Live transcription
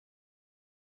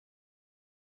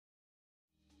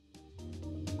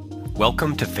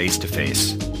Welcome to Face to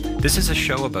Face. This is a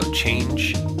show about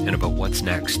change and about what's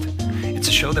next. It's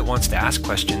a show that wants to ask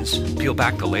questions, peel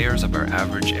back the layers of our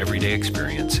average everyday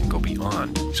experience, and go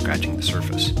beyond scratching the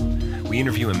surface. We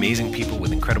interview amazing people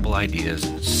with incredible ideas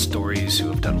and stories who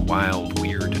have done wild,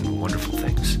 weird, and wonderful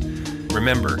things.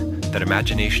 Remember that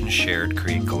imagination shared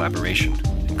creates collaboration,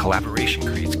 and collaboration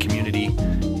creates community,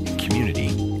 and community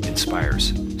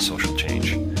inspires social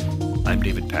change. I'm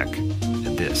David Peck,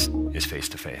 and this is Face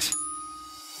to Face.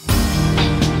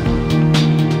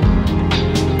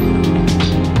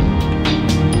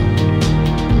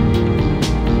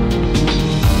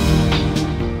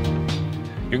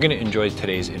 You're going to enjoy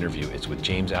today's interview. It's with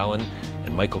James Allen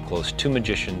and Michael Close, two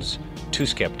magicians, two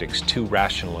skeptics, two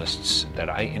rationalists that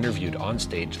I interviewed on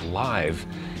stage live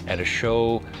at a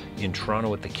show in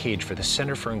Toronto at the Cage for the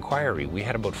Centre for Inquiry. We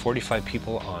had about 45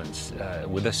 people on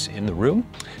with us in the room,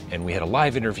 and we had a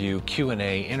live interview,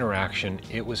 Q&A, interaction.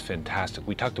 It was fantastic.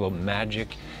 We talked about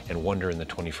magic and wonder in the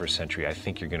 21st century. I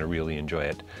think you're going to really enjoy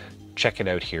it. Check it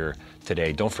out here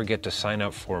today. Don't forget to sign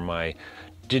up for my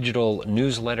digital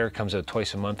newsletter. Comes out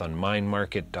twice a month on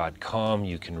mindmarket.com.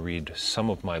 You can read some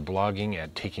of my blogging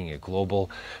at Taking It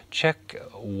Global. Check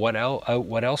what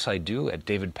else I do at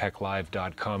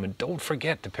davidpecklive.com. And don't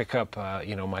forget to pick up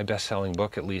my best-selling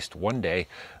book at least one day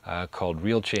called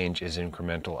Real Change is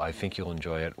Incremental. I think you'll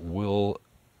enjoy it. We'll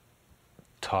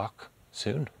talk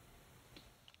soon.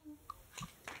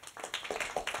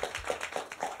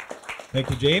 Thank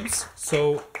you, James.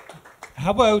 So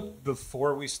how about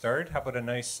before we start, how about a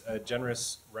nice,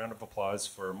 generous round of applause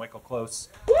for Michael Close,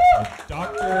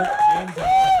 Dr. James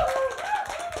Allen.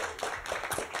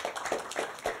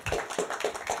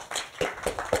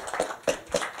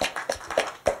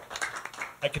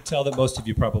 I could tell that most of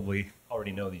you probably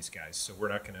already know these guys, so we're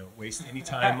not going to waste any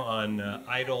time on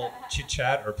idle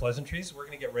chit-chat or pleasantries. We're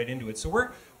going to get right into it. So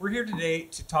we're here today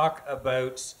to talk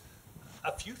about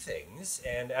a few things,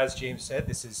 and as James said,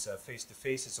 this is Face to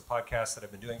Face. It's a podcast that I've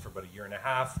been doing for about a year and a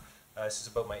half. This is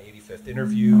about my 85th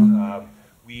interview.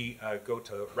 We go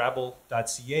to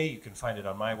rabble.ca. You can find it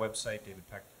on my website,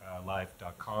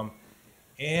 davidpecklive.com,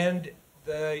 and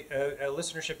the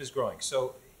listenership is growing.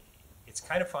 So it's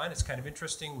kind of fun. It's kind of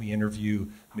interesting. We interview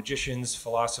magicians,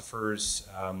 philosophers,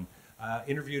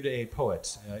 interviewed a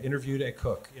poet, interviewed a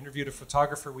cook, interviewed a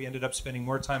photographer. We ended up spending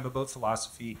more time about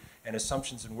philosophy and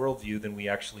assumptions and worldview than we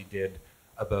actually did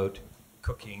about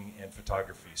cooking and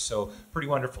photography. So pretty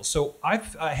wonderful. So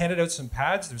I've handed out some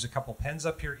pads. There's a couple pens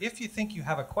up here. If you think you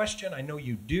have a question, I know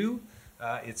you do.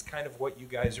 It's kind of what you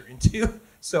guys are into.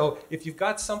 So if you've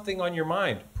got something on your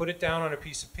mind, put it down on a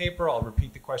piece of paper. I'll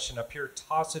repeat the question up here.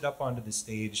 Toss it up onto the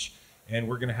stage. And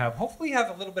we're going to hopefully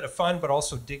have a little bit of fun, but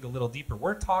also dig a little deeper.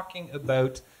 We're talking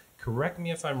about, correct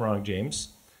me if I'm wrong,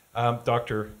 James,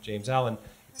 Dr. James Allen.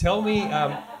 Tell me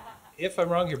if I'm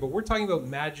wrong here, but we're talking about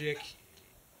magic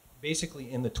basically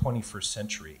in the 21st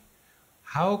century.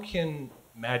 How can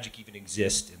magic even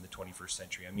exist in the 21st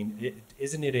century? I mean,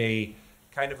 isn't it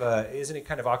kind of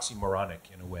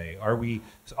oxymoronic in a way? Are we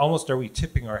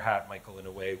tipping our hat, Michael, in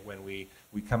a way when we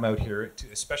come out here,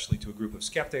 especially to a group of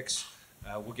skeptics?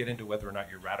 We'll get into whether or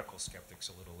not you're radical skeptics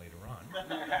a little later on.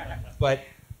 But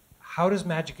how does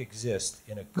magic exist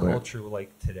in a culture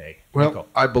like today? Well, Michael?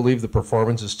 I believe the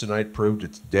performances tonight proved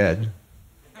it's dead.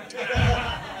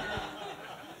 That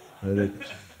it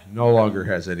no longer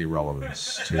has any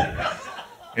relevance to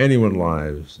anyone's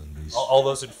lives. And these All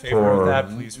those in favor of that,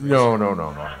 please raise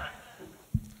No.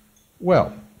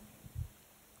 Well,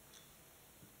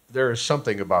 there is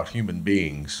something about human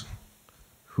beings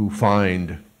who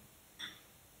find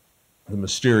the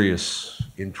mysterious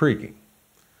intriguing.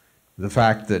 The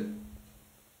fact that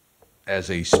as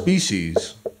a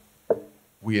species,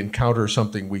 we encounter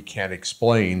something we can't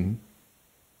explain,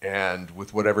 and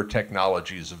with whatever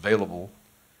technology is available,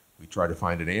 we try to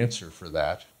find an answer for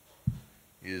that,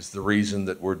 is the reason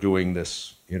that we're doing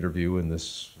this interview in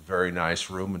this very nice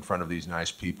room in front of these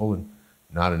nice people and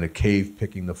not in a cave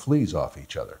picking the fleas off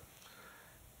each other.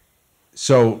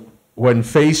 So when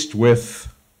faced with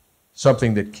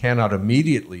something that cannot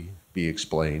immediately be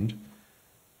explained,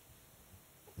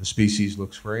 the species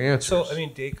looks for answers. So, I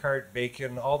mean, Descartes,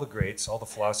 Bacon, all the greats, all the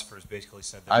philosophers basically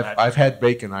said that. I've had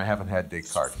Bacon, I haven't had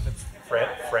Descartes.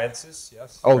 Francis,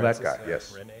 yes? Oh, Francis, that guy,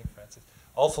 yes. René, Francis.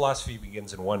 All philosophy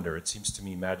begins in wonder. It seems to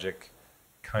me magic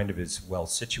kind of is well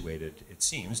situated, it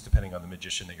seems, depending on the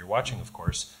magician that you're watching, of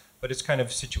course, but it's kind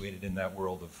of situated in that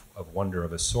world of wonder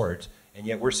of a sort, and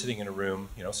yet we're sitting in a room,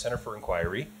 Center for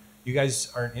Inquiry. You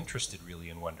guys aren't interested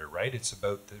really in wonder, right? It's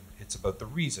about the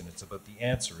reason, it's about the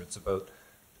answer, it's about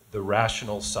the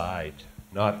rational side,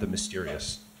 not the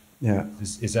mysterious. Yeah.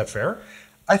 Is that fair?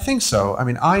 I think so. I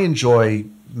mean, I enjoy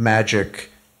magic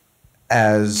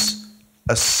as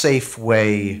a safe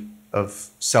way of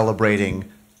celebrating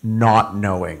not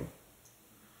knowing.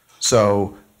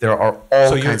 So there are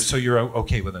all kinds. So you're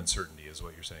okay with uncertainty, is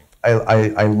what you're saying.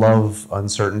 I love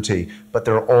uncertainty, but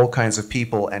there are all kinds of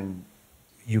people, and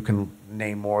you can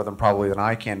name more of them probably than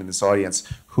I can in this audience,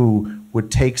 who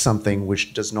would take something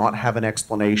which does not have an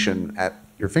explanation at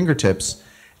your fingertips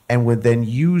and would then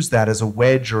use that as a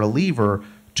wedge or a lever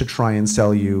to try and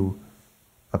sell you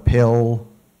a pill,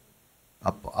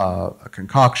 a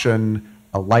concoction,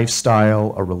 a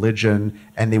lifestyle, a religion,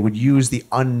 and they would use the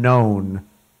unknown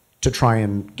to try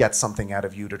and get something out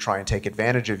of you, to try and take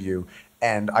advantage of you.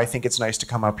 And I think it's nice to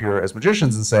come up here as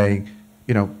magicians and say,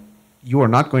 you know, you are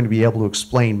not going to be able to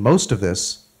explain most of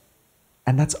this,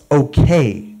 and that's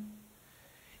okay.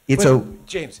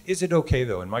 James, is it okay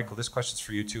though? And Michael, this question's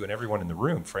for you too, and everyone in the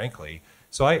room, frankly.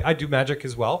 So I do magic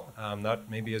as well. Not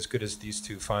maybe as good as these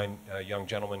two fine young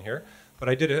gentlemen here, but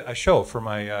I did a show for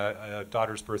my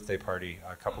daughter's birthday party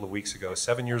a couple of weeks ago.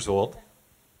 7 years old.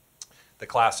 The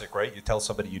classic, right? You tell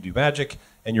somebody you do magic,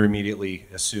 and you're immediately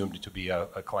assumed to be a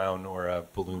clown or a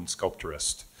balloon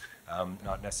sculpturist.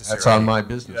 Not necessarily. That's on my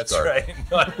business That's card.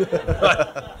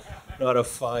 right. Not a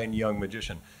fine young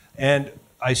magician. And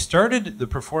I started the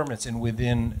performance, and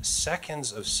within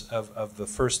seconds of the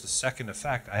second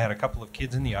effect, I had a couple of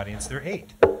kids in the audience. They're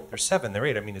 8. They're 7. They're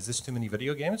 8. I mean, is this too many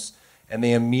video games? And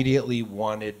they immediately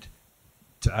wanted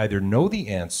to either know the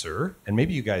answer, and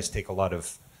maybe you guys take a lot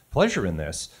of pleasure in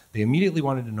this. They immediately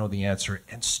wanted to know the answer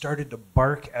and started to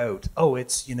bark out, oh,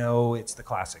 it's the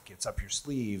classic. It's up your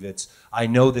sleeve. I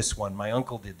know this one. My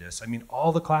uncle did this. I mean,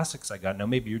 all the classics I got. Now,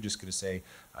 maybe you're just going to say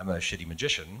I'm a shitty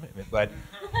magician, but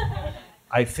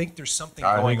I think there's something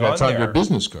going on there. That's on your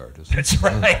business card, isn't it? That's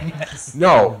right. Yes.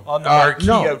 No. On the marquee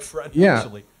no. out front, Yeah.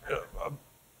 actually.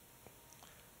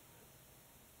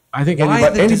 I think Why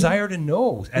the desire to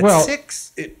know at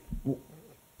 6?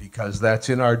 Because that's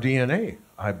in our DNA,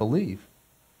 I believe.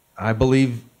 I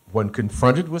believe when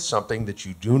confronted with something that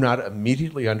you do not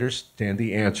immediately understand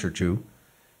the answer to,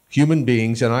 human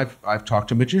beings, and I've talked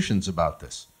to magicians about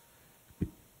this.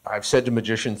 I've said to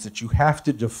magicians that you have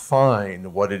to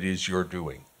define what it is you're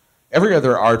doing. Every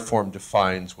other art form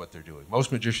defines what they're doing.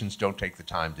 Most magicians don't take the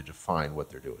time to define what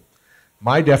they're doing.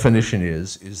 My definition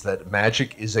is that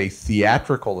magic is a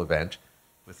theatrical event,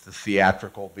 with the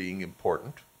theatrical being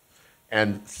important,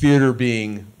 and theater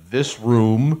being this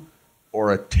room,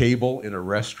 or a table in a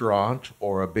restaurant,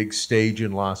 or a big stage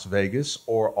in Las Vegas,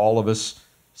 or all of us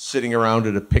sitting around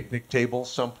at a picnic table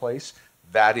someplace.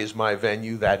 That is my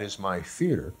venue, that is my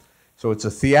theater. So it's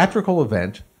a theatrical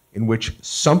event in which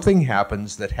something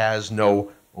happens that has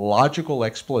no logical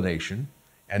explanation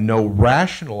and no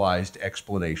rationalized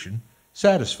explanation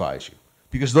satisfies you.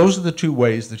 Because those are the two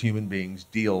ways that human beings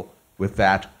deal with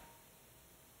that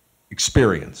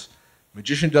experience.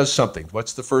 Magician does something.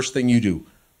 What's the first thing you do?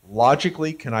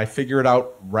 Logically, can I figure it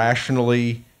out?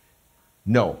 Rationally,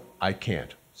 no, I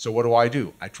can't. So what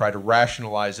do? I try to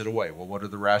rationalize it away. Well, what are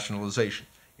the rationalization?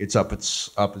 It's up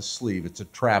his sleeve. It's a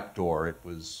trapdoor. It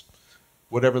was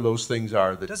whatever those things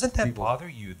are. Doesn't that bother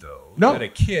you, though? No. That a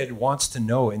kid wants to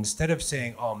know, instead of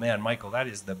saying, oh, man, Michael, that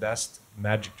is the best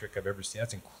magic trick I've ever seen.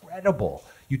 That's incredible.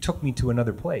 You took me to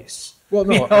another place. Well,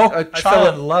 no, I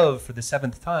fell in love for the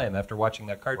 7th time after watching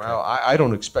that card trick. Well, I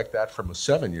don't expect that from a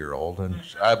 7-year-old, and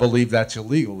I believe that's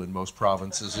illegal in most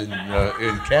provinces in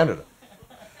Canada.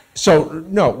 So,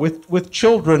 no, with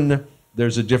children,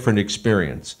 there's a different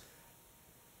experience.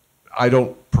 I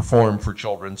don't perform for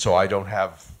children, so I don't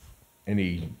have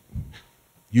any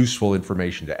useful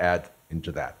information to add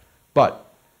into that.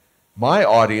 But my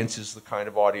audience is the kind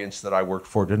of audience that I worked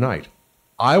for tonight.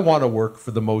 I want to work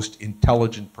for the most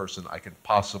intelligent person I can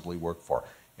possibly work for.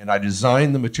 And I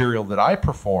design the material that I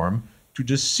perform to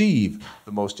deceive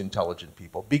the most intelligent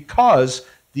people, because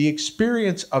the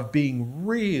experience of being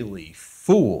really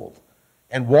fooled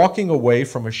and walking away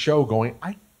from a show going,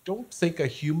 I don't think a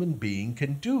human being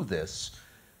can do this,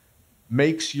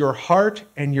 makes your heart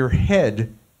and your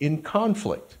head in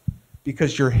conflict,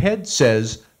 because your head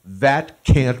says that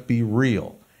can't be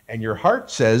real, and your heart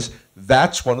says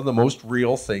that's one of the most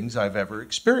real things I've ever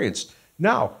experienced.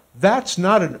 Now, that's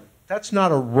not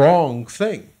a wrong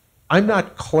thing. I'm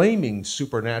not claiming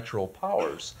supernatural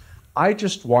powers. I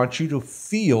just want you to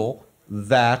feel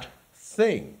that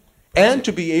thing, and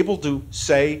to be able to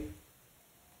say,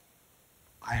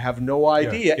 I have no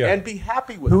idea, and be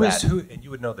happy with that. And you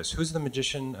would know this. Who's the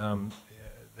magician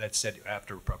that said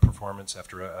after a performance,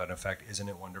 after an effect, isn't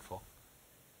it wonderful?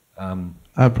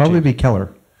 Probably be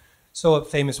Keller. So a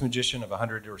famous magician of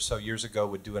 100 or so years ago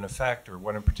would do an effect, or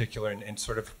one in particular, and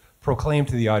sort of proclaim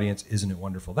to the audience, isn't it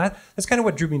wonderful? That's kind of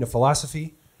what drew me to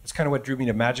philosophy. It's kind of what drew me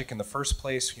to magic in the first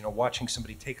place, watching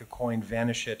somebody take a coin,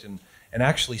 vanish it, and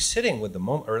actually sitting with the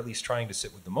moment, or at least trying to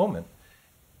sit with the moment.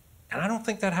 And I don't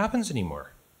think that happens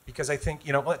anymore. Because I think,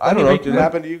 I don't know, did it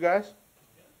happen to you guys?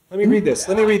 Let me read this.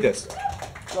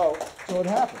 So it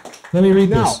happened. Let me read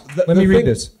Now, this. Let me read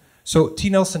this. So T.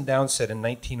 Nelson Downs said in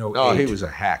 1908. Oh, he was a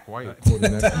hack. Why are you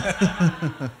quoting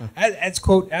that?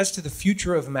 As to the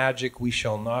future of magic, we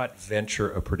shall not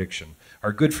venture a prediction.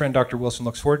 Our good friend Dr. Wilson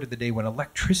looks forward to the day when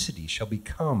electricity shall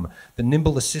become the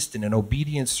nimble assistant and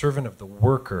obedient servant of the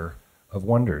worker of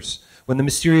wonders. When the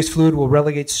mysterious fluid will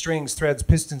relegate strings, threads,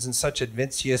 pistons, and such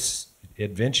adventitious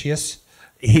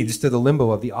aids to the limbo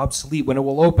of the obsolete, when it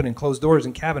will open and close doors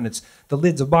and cabinets, the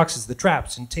lids of boxes, the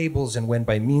traps and tables, and when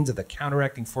by means of the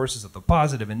counteracting forces of the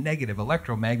positive and negative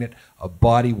electromagnet, a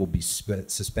body will be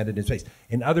suspended in space.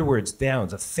 In other words,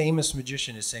 Downs, a famous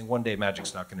magician, is saying one day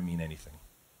magic's not going to mean anything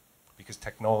because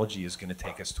technology is going to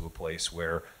take us to a place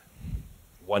where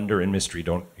wonder and mystery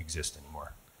don't exist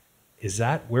anymore. Is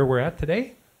that where we're at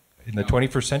today? In the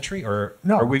 21st century? Or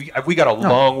No. have we got a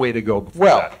long way to go before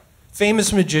Well, that?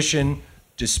 Famous magician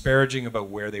disparaging about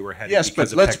where they were headed Yes,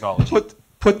 because but of let's technology.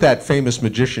 put that famous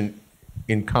magician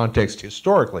in context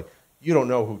historically. You don't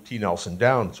know who T. Nelson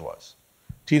Downs was.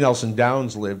 T. Nelson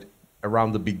Downs lived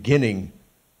around the beginning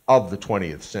of the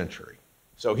 20th century.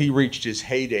 So he reached his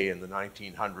heyday in the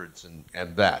 1900s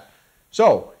and that.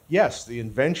 So, yes, the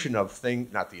invention of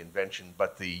things, not the invention,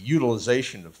 but the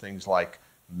utilization of things like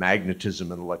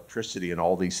magnetism and electricity and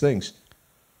all these things,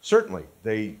 certainly,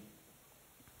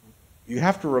 you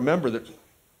have to remember that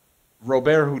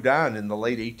Robert Houdin in the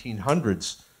late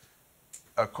 1800s,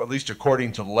 at least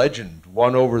according to legend,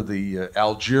 won over the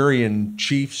Algerian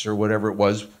chiefs or whatever it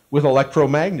was with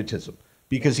electromagnetism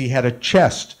because he had a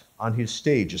chest on his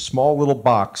stage, a small little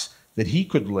box that he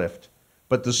could lift,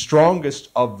 but the strongest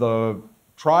of the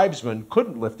tribesmen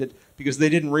couldn't lift it because they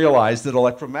didn't realize that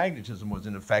electromagnetism was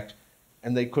in effect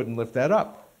and they couldn't lift that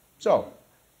up. So,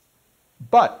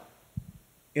 but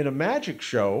in a magic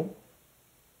show,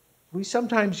 we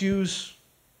sometimes use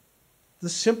the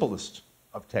simplest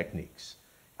of techniques.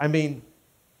 I mean,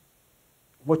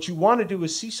 what you want to do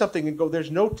is see something and go,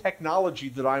 there's no technology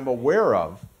that I'm aware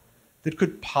of that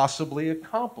could possibly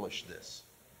accomplish this.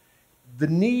 The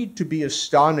need to be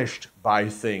astonished by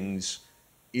things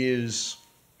is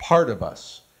part of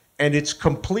us, and it's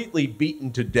completely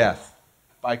beaten to death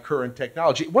by current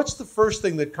technology. What's the first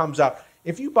thing that comes out?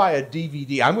 If you buy a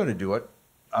DVD, I'm going to do it,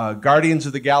 Guardians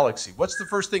of the Galaxy. What's the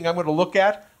first thing I'm going to look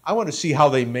at? I want to see how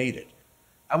they made it.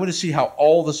 I want to see how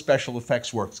all the special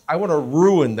effects works. I want to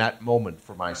ruin that moment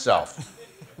for myself.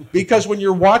 Because when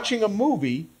you're watching a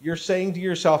movie, you're saying to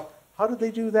yourself, how did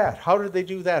they do that? How did they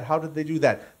do that? How did they do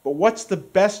that? But what's the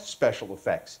best special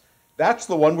effects? That's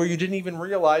the one where you didn't even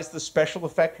realize the special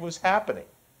effect was happening.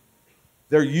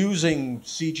 They're using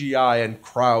CGI and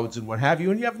crowds and what have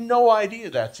you, and you have no idea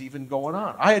that's even going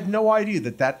on. I had no idea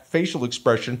that that facial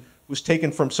expression was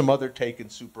taken from some other take and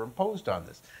superimposed on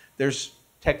this. There's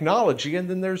technology, and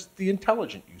then there's the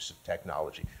intelligent use of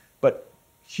technology. But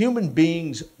human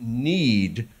beings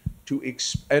need to,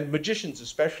 and magicians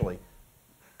especially,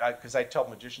 because I tell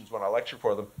magicians when I lecture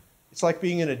for them, it's like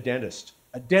being in a dentist.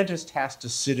 A dentist has to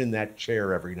sit in that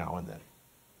chair every now and then.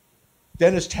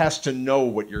 Dentist has to know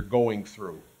what you're going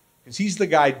through because he's the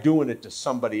guy doing it to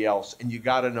somebody else, and you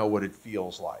got to know what it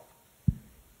feels like.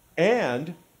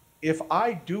 And if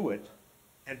I do it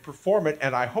and perform it,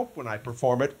 and I hope when I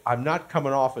perform it, I'm not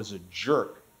coming off as a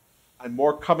jerk. I'm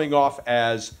more coming off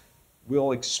as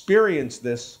we'll experience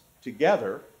this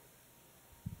together.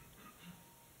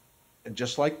 And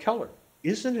just like Keller,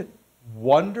 isn't it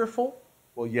wonderful?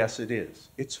 Well, yes, it is.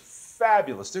 It's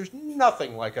fabulous. There's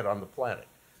nothing like it on the planet.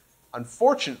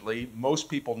 Unfortunately, most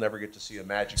people never get to see a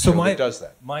magic show that does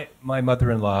that. My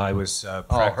mother-in-law, I was practicing.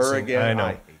 Oh, her again? I know. I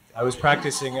hate that. I was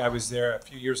practicing. I was there a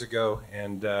few years ago,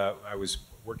 and I was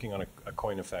working on a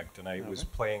coin effect, and I was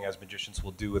playing as magicians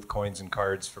will do with coins and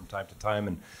cards from time to time,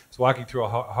 and I was walking through a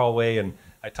hallway, and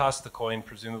I tossed the coin,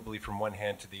 presumably from one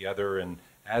hand to the other, and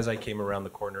as I came around the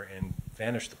corner and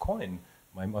vanished the coin,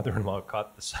 my mother-in-law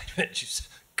caught the sight of it, and she said,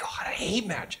 God, I hate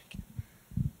magic.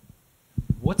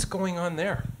 What's going on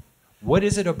there? What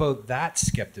is it about that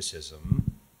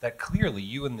skepticism that clearly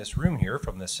you in this room here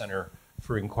from the Center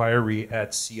for Inquiry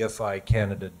at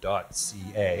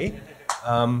cficanada.ca,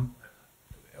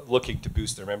 looking to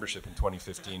boost their membership in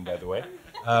 2015, by the way,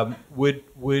 would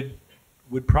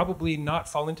probably not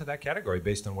fall into that category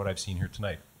based on what I've seen here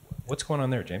tonight. What's going on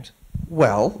there, James?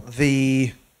 Well,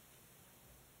 the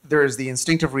there is the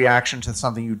instinctive reaction to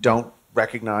something you don't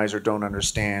recognize or don't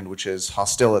understand, which is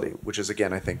hostility, which is,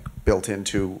 again, I think, built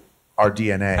into our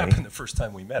DNA. Happened the first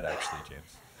time we met, actually,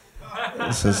 James.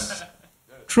 This is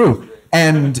true.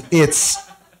 And it's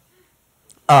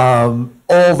all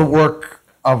the work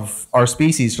of our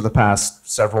species for the past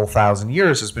several thousand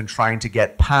years has been trying to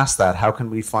get past that. How can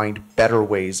we find better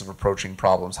ways of approaching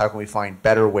problems? How can we find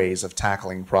better ways of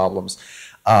tackling problems?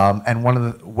 And one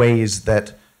of the ways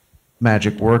that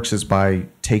magic works is by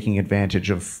taking advantage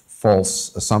of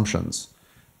false assumptions.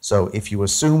 So if you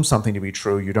assume something to be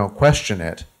true, you don't question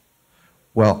it,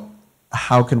 well,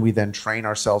 how can we then train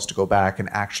ourselves to go back and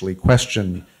actually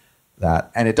question that?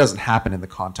 And it doesn't happen in the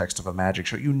context of a magic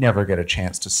show. You never get a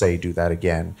chance to say, do that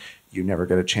again. You never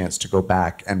get a chance to go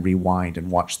back and rewind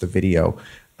and watch the video,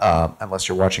 unless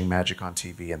you're watching magic on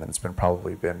TV, and then it's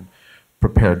probably been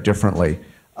prepared differently.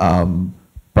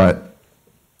 But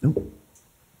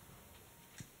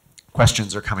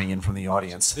questions are coming in from the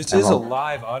audience. This is a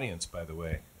live audience, by the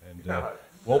way, and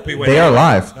won't be when they are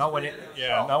live. Not when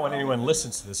not when anyone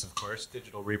listens to this, of course.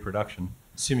 Digital reproduction,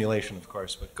 simulation, of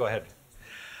course. But go ahead.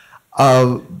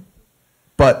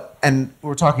 And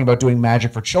we're talking about doing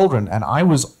magic for children, and I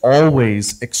was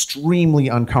always extremely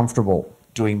uncomfortable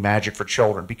doing magic for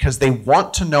children because they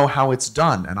want to know how it's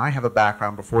done. And I have a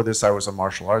background. Before this, I was a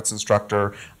martial arts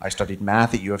instructor. I studied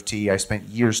math at U of T. I spent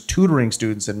years tutoring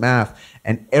students in math,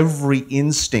 and every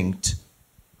instinct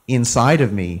inside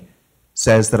of me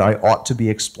says that I ought to be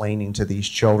explaining to these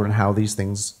children how these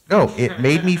things go. It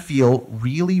made me feel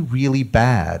really, really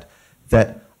bad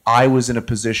that I was in a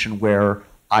position where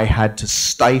I had to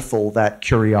stifle that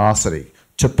curiosity,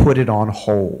 to put it on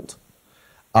hold.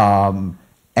 And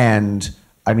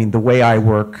I mean, the way I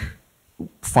work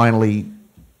finally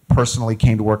personally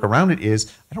came to work around it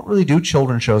is I don't really do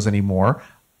children's shows anymore.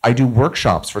 I do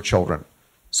workshops for children.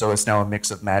 So it's now a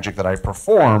mix of magic that I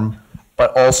perform,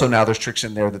 but also now there's tricks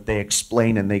in there that they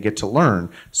explain and they get to learn.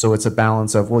 So it's a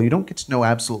balance of, well, you don't get to know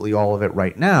absolutely all of it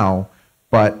right now,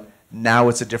 but now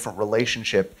it's a different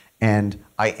relationship, and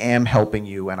I am helping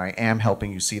you, and I am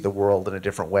helping you see the world in a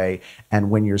different way. And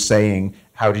when you're saying,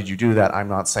 how did you do that? I'm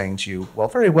not saying to you, well,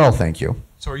 very well, thank you.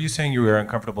 So are you saying you were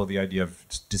uncomfortable with the idea of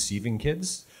deceiving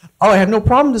kids? Oh, I have no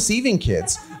problem deceiving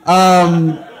kids.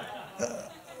 That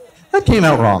came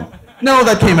out wrong. No,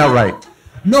 that came out right.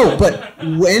 No, but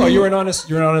when... Oh, you're an honest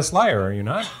liar, are you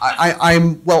not?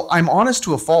 I'm honest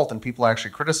to a fault, and people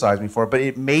actually criticize me for it, but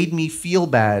it made me feel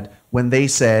bad when they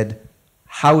said,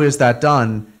 how is that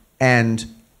done? And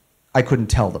I couldn't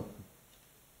tell them.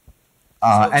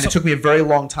 And it took me a very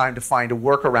long time to find a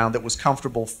workaround that was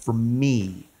comfortable for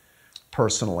me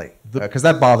personally, because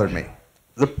that bothered me.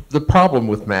 The problem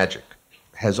with magic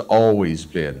has always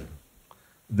been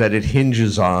that it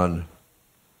hinges on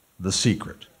the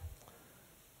secret.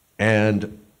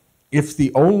 And if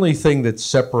the only thing that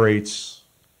separates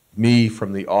me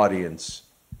from the audience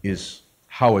is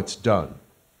how it's done,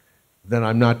 then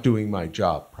I'm not doing my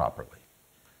job properly.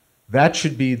 That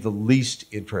should be the least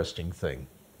interesting thing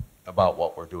about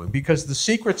what we're doing, because the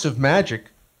secrets of magic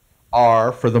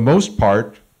are, for the most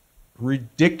part,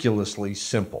 ridiculously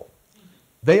simple.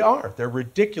 They're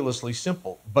ridiculously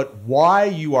simple. But why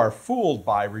you are fooled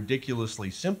by ridiculously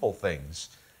simple things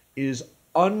is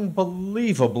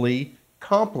unbelievably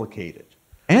complicated.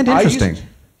 And interesting.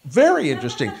 Very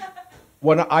interesting.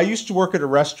 When I used to work at a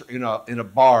restaurant in a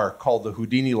bar called the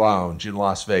Houdini Lounge in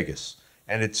Las Vegas,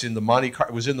 and it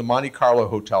was in the Monte Carlo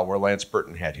Hotel where Lance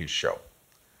Burton had his show.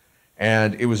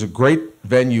 And it was a great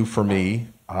venue for me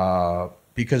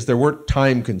because there weren't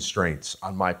time constraints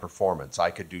on my performance.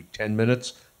 I could do 10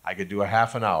 minutes, I could do a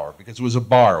half an hour, because it was a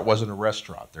bar, it wasn't a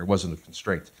restaurant, there wasn't a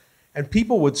constraint. And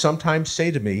people would sometimes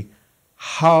say to me,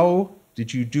 how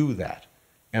did you do that?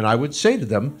 And I would say to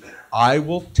them, I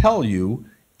will tell you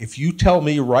if you tell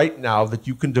me right now that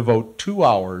you can devote 2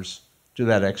 hours to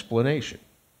that explanation.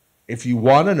 If you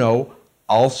want to know,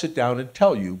 I'll sit down and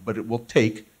tell you, but it will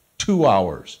take 2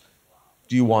 hours.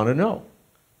 Do you want to know?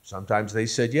 Sometimes they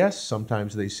said yes,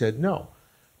 sometimes they said no.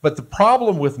 But the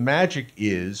problem with magic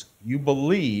is you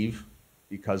believe,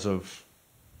 because of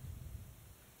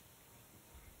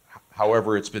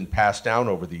however it's been passed down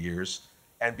over the years,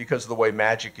 and because of the way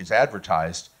magic is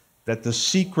advertised, that the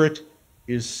secret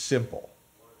is simple.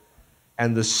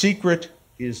 And the secret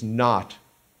is not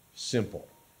simple.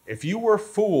 If you were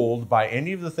fooled by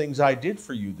any of the things I did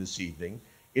for you this evening,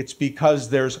 it's because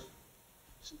there's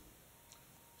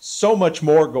so much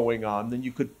more going on than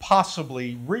you could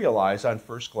possibly realize on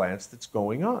first glance that's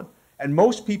going on. And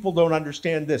most people don't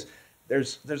understand this.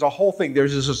 There's a whole thing,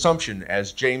 there's this assumption,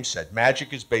 as James said,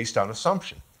 magic is based on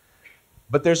assumption.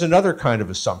 But there's another kind of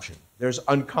assumption. There's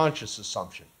unconscious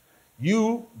assumption.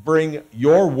 You bring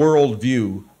your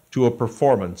worldview to a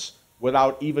performance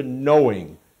without even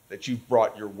knowing that you've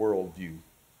brought your worldview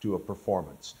to a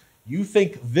performance. You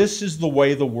think this is the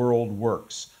way the world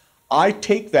works. I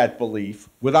take that belief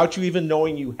without you even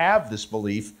knowing you have this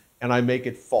belief, and I make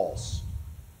it false.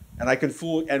 And I can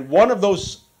fool. And one of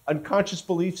those unconscious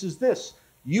beliefs is this: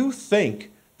 you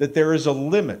think that there is a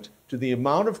limit to the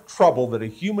amount of trouble that a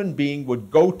human being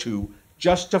would go to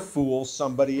just to fool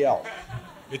somebody else.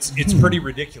 It's pretty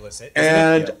ridiculous, isn't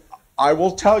And it? I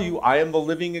will tell you, I am the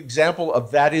living example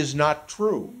of that is not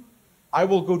true. I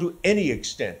will go to any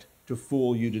extent to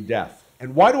fool you to death.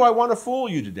 And why do I want to fool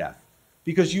you to death?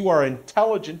 Because you are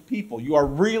intelligent people. You are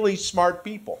really smart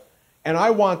people. And I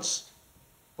want,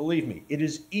 believe me, it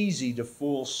is easy to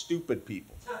fool stupid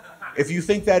people. If you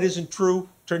think that isn't true,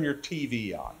 turn your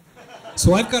TV on.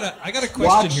 So I got a question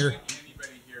Watch. here.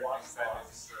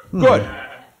 Good.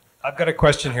 I've got a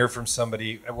question here from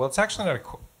somebody. Well, it's actually not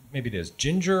maybe it is.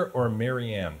 Ginger or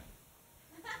Marianne?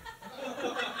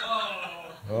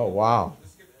 Oh, wow.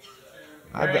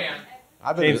 I've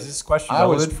been James, is this question I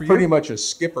was relevant for you? pretty much a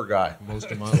skipper guy most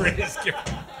of my life.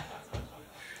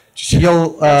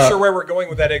 You'll, Not sure where we're going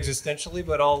with that existentially,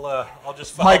 but I'll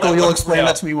just file Michael, that you'll one explain for now.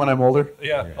 that to me when I'm older.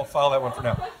 Yeah, I'll file that one for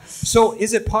now. So,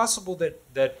 is it possible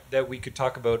that we could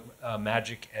talk about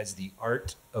magic as the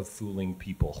art of fooling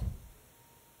people?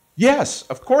 Yes,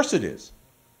 of course it is.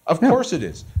 Of course it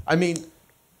is. I mean,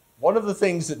 one of the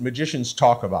things that magicians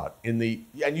talk about and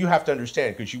you have to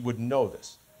understand because you wouldn't know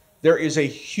this, there is a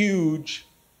huge,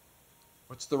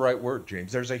 what's the right word,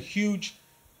 James? There's a huge,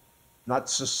 not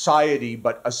society,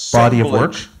 but Body of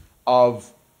work? assemblage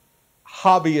of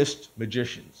hobbyist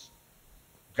magicians.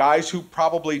 Guys who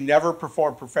probably never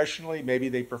perform professionally, maybe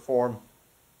they perform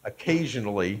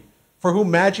occasionally, for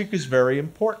whom magic is very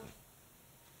important.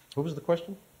 What was the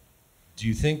question? Do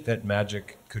you think that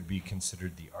magic could be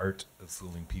considered the art of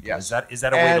fooling people? Yes. Is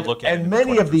that a way to look at it? And in the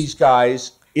many of 21st? these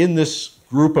guys in this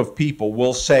group of people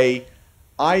will say,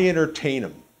 I entertain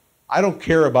them. I don't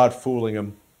care about fooling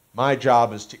them. My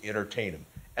job is to entertain them.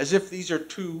 As if these are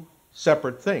two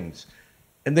separate things.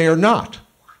 And they are not.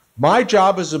 My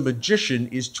job as a magician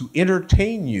is to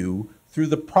entertain you through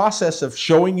the process of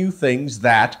showing you things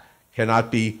that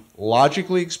cannot be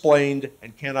logically explained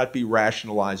and cannot be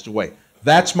rationalized away.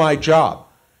 That's my job.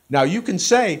 Now, you can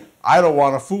say, I don't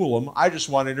want to fool them, I just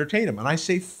want to entertain them. And I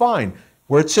say, fine.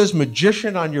 Where it says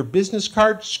magician on your business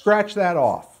card, scratch that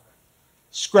off.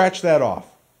 Scratch that off.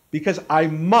 Because I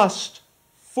must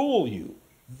fool you.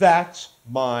 That's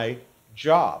my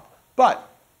job. But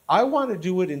I want to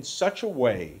do it in such a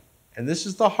way, and this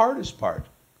is the hardest part,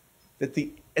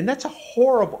 and that's a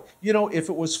horrible, if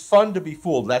it was fun to be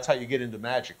fooled, that's how you get into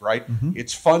magic, right? Mm-hmm.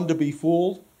 It's fun to be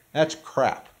fooled. That's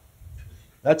crap.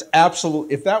 That's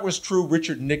absolute. If that was true,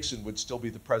 Richard Nixon would still be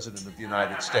the president of the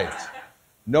United States.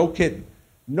 No kidding.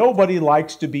 Nobody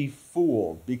likes to be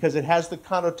fooled because it has the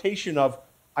connotation of,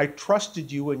 I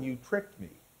trusted you and you tricked me.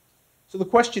 So the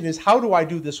question is, how do I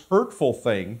do this hurtful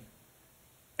thing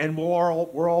and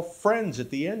we're all friends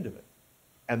at the end of it?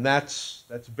 And that's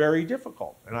very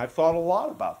difficult. And I've thought a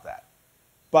lot about that.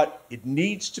 But it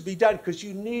needs to be done because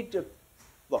you need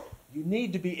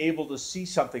to be able to see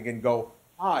something and go,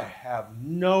 I have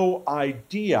no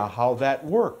idea how that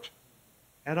worked.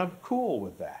 And I'm cool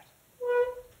with that.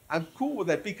 I'm cool with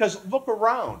that because look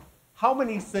around. How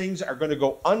many things are going to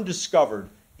go undiscovered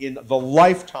in the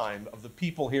lifetime of the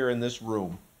people here in this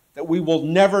room that we will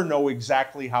never know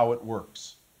exactly how it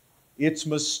works? It's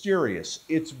mysterious.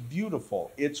 It's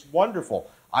beautiful. It's wonderful.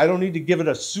 I don't need to give it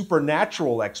a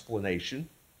supernatural explanation,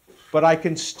 but I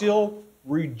can still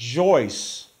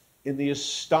rejoice in the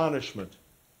astonishment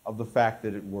of the fact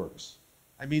that it works.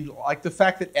 I mean, like the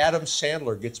fact that Adam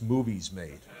Sandler gets movies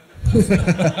made.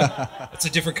 It's a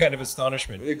different kind of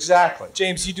astonishment. Exactly.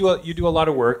 James, you do a lot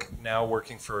of work now,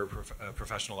 working for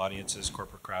professional audiences,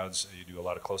 corporate crowds. You do a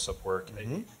lot of close-up work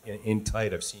in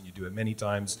tight. I've seen you do it many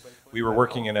times. We were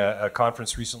working in a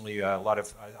conference recently. A lot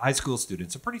of high school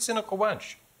students, a pretty cynical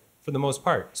bunch, for the most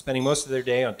part, spending most of their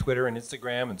day on Twitter and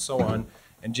Instagram and so on.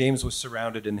 And James was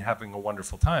surrounded and having a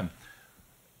wonderful time.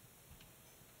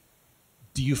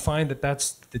 Do you find that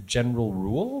that's the general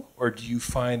rule, or do you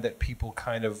find that people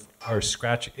kind of are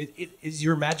scratching? Is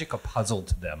your magic a puzzle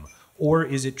to them, or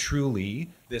is it truly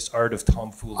this art of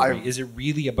tomfoolery? Is it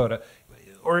really about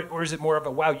or is it more of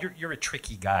a wow? You're a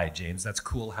tricky guy, James. That's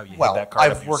cool how you hit that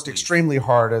card. I've worked extremely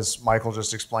hard, as Michael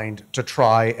just explained, to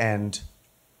try and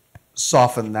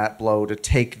soften that blow, to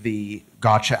take the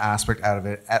gotcha aspect out of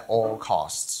it at all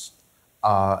costs.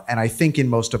 And I think in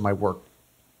most of my work,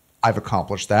 I've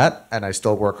accomplished that, and I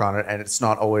still work on it, and it's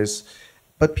not always,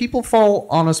 but people fall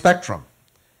on a spectrum.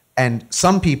 And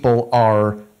some people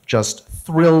are just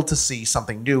thrilled to see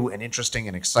something new and interesting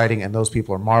and exciting, and those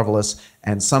people are marvelous.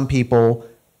 And some people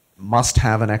must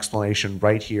have an explanation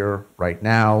right here, right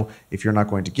now. If you're not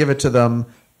going to give it to them,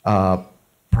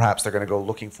 perhaps they're going to go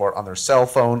looking for it on their cell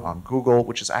phone, on Google,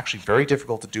 which is actually very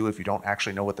difficult to do if you don't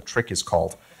actually know what the trick is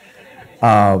called.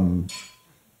 But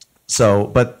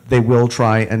they will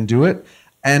try and do it.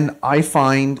 And I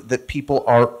find that people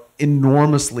are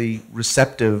enormously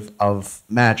receptive of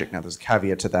magic. Now, there's a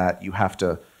caveat to that. You have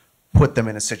to put them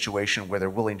in a situation where they're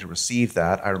willing to receive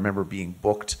that. I remember being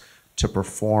booked to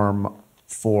perform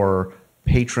for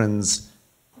patrons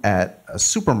at a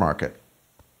supermarket.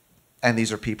 And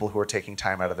these are people who are taking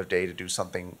time out of their day to do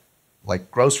something like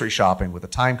grocery shopping with a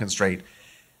time constraint.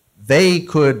 They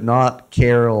could not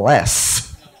care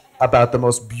less about the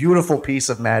most beautiful piece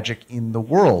of magic in the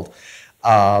world.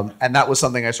 And that was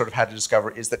something I sort of had to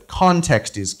discover, is that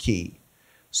context is key.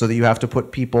 So that you have to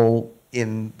put people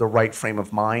in the right frame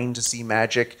of mind to see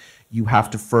magic. You have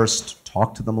to first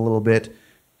talk to them a little bit,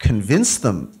 convince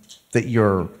them that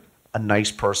you're a nice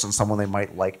person, someone they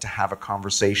might like to have a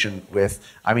conversation with.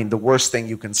 I mean, the worst thing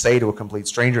you can say to a complete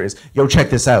stranger is, yo, check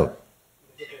this out.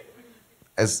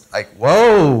 As like,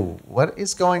 whoa, what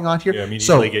is going on here? Yeah,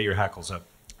 immediately get your hackles up.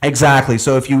 Exactly.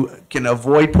 So if you can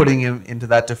avoid putting him into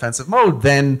that defensive mode,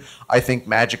 then I think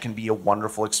magic can be a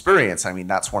wonderful experience. I mean,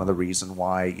 that's one of the reasons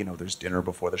why, you know, there's dinner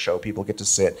before the show. People get to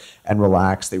sit and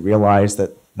relax. They realize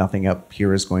that nothing up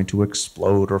here is going to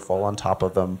explode or fall on top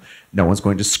of them. No one's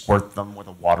going to squirt them with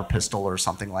a water pistol or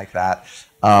something like that.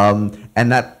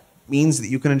 And that means that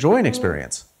you can enjoy an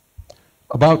experience.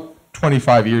 About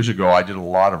 25 years ago, I did a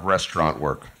lot of restaurant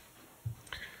work.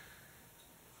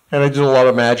 And I did a lot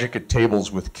of magic at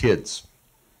tables with kids.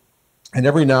 And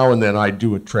every now and then I'd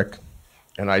do a trick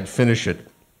and I'd finish it.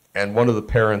 And one of the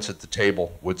parents at the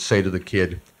table would say to the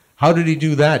kid, "How did he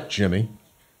do that, Jimmy?"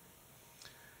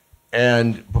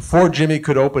 And before Jimmy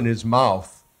could open his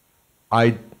mouth,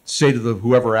 I'd say to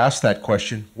whoever asked that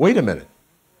question, "Wait a minute.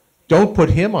 Don't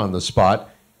put him on the spot.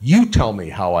 You tell me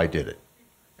how I did it."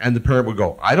 And the parent would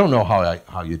go, "I don't know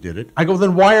how you did it." I go,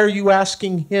 "Then why are you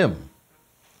asking him?"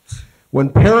 When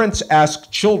parents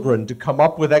ask children to come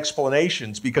up with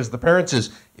explanations, because the parent says,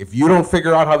 if you don't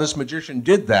figure out how this magician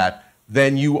did that,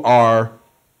 then you are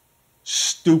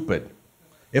stupid.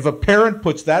 If a parent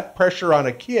puts that pressure on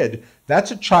a kid,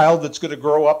 that's a child that's going to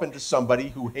grow up into somebody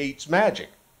who hates magic.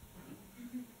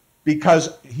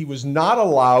 Because he was not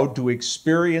allowed to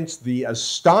experience the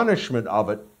astonishment of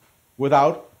it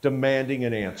without demanding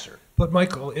an answer. But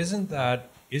Michael, isn't that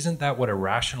what a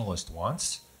rationalist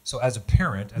wants? So as a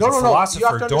parent, as a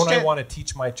philosopher, don't I want to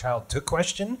teach my child to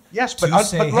question? Yes, but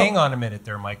hang on a minute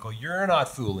there, Michael. You're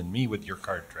not fooling me with your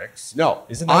card tricks. No,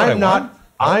 isn't that what I want?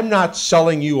 I'm not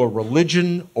selling you a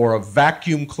religion or a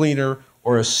vacuum cleaner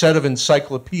or a set of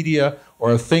encyclopedia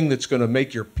or a thing that's going to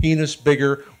make your penis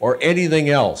bigger or anything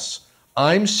else.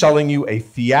 I'm selling you a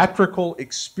theatrical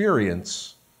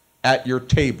experience at your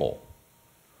table.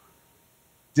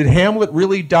 Did Hamlet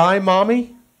really die,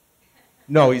 Mommy?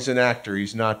 No, he's an actor.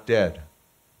 He's not dead.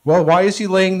 Well, why is he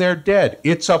laying there dead?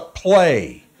 It's a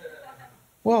play.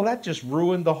 Well, that just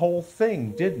ruined the whole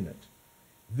thing, didn't it?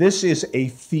 This is a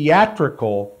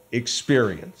theatrical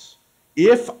experience.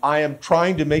 If I am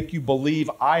trying to make you believe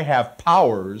I have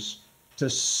powers to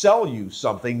sell you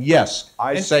something, yes,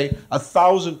 I say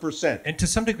 1,000%. And to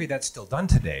some degree, that's still done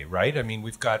today, right? I mean,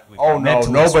 we've got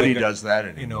nobody does that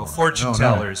anymore. You know, fortune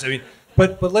tellers. I mean.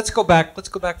 But let's go back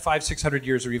 500-600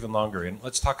 years or even longer, and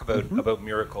let's talk about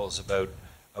miracles,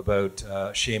 about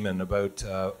shaman, about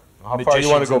how far you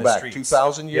want to go back?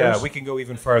 2,000 years? Yeah, we can go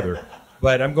even farther.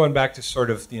 But I'm going back to sort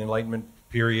of the Enlightenment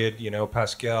period. You know,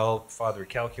 Pascal, father of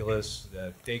calculus,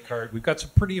 Descartes. We've got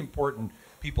some pretty important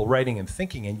people writing and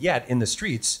thinking, and yet in the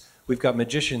streets we've got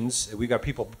magicians. We've got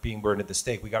people being burned at the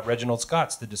stake. We got Reginald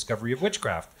Scott's The Discovery of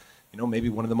Witchcraft. You know, maybe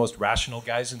one of the most rational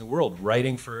guys in the world,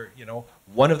 writing for, you know,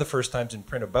 one of the first times in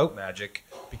print about magic,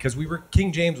 because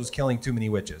King James was killing too many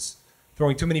witches,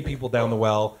 throwing too many people down the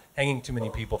well, hanging too many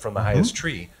people from the highest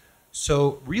tree.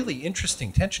 So really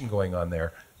interesting tension going on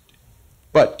there.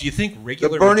 But do you think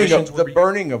regular magicians the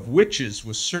burning of witches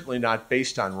was certainly not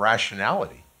based on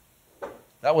rationality?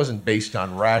 That wasn't based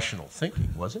on rational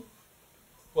thinking, was it?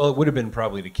 Well, it would have been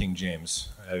probably to King James,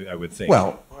 I would think.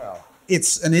 Well,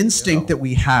 it's an instinct that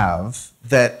we have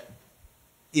that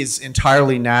is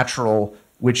entirely natural,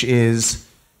 which is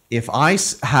if I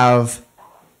have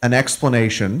an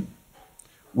explanation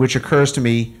which occurs to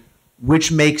me, which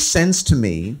makes sense to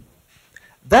me,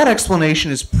 that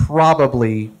explanation is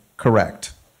probably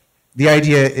correct. the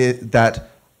idea that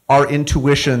our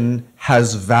intuition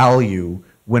has value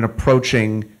when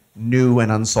approaching new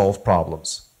and unsolved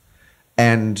problems.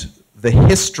 And the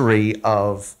history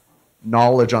of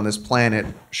knowledge on this planet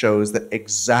shows that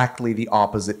exactly the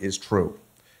opposite is true.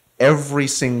 Every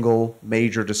single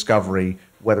major discovery,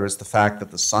 whether it's the fact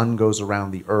that the sun goes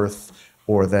around the earth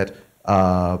or that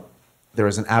there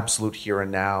is an absolute here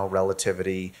and now,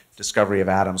 relativity, discovery of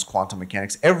atoms, quantum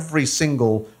mechanics, every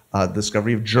single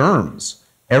discovery of germs,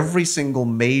 every single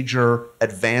major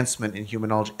advancement in human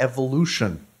knowledge,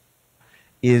 evolution,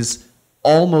 is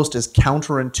almost as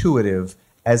counterintuitive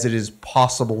as it is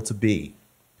possible to be.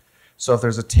 So if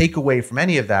there's a takeaway from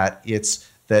any of that, it's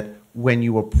that when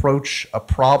you approach a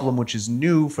problem which is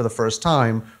new for the first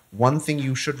time, one thing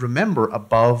you should remember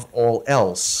above all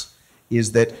else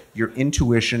is that your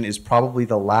intuition is probably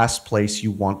the last place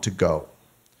you want to go.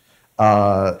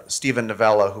 Stephen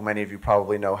Novella, who many of you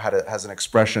probably know, has an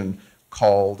expression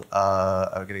called,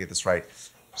 I'm going to get this right,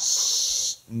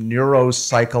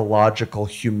 neuropsychological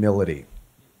humility,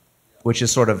 which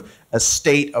is sort of a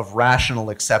state of rational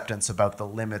acceptance about the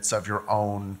limits of your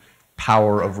own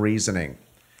power of reasoning.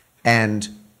 And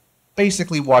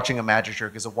basically watching a magic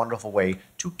trick is a wonderful way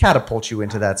to catapult you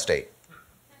into that state.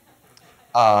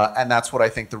 And that's what I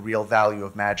think the real value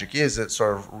of magic is. It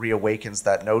sort of reawakens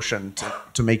that notion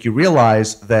to make you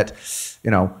realize that,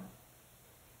 you know,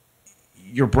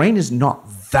 your brain is not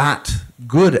that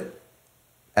good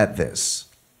at this.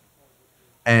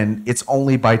 And it's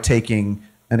only by taking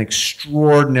an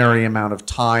extraordinary amount of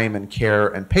time and care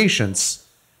and patience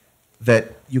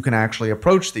that you can actually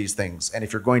approach these things. And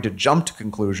if you're going to jump to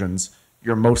conclusions,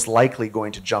 you're most likely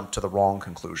going to jump to the wrong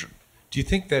conclusion. Do you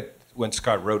think that when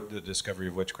Scott wrote The Discovery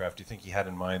of Witchcraft, do you think he had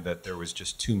in mind that there was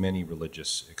just too many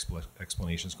religious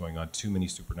explanations going on, too many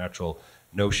supernatural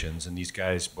notions, and these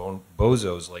guys,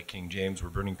 bozos like King James, were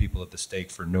burning people at the stake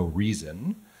for no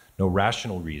reason, no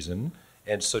rational reason?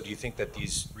 And so do you think that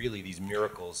these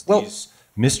miracles, these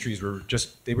mysteries were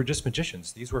just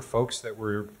magicians? These were folks that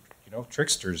were, you know,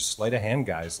 tricksters, sleight of hand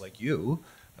guys like you.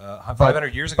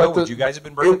 500 years ago, would you guys have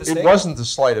been burned at the stake? It wasn't the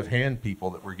sleight of hand people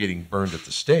that were getting burned at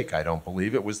the stake, I don't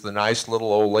believe. It was the nice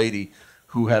little old lady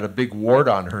who had a big wart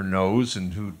on her nose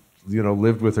and who, you know,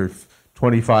 lived with her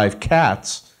 25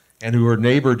 cats and who her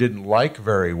neighbor didn't like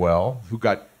very well, who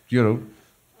got, you know,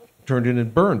 turned in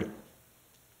and burned.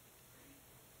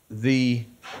 I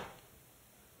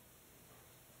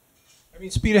mean,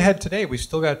 speed ahead today, we've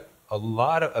still got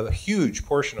a huge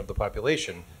portion of the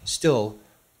population still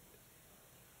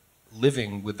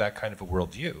living with that kind of a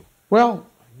worldview. Well,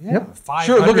 yeah.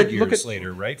 500 years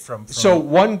later, right? So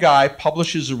one guy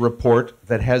publishes a report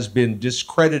that has been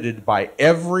discredited by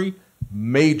every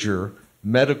major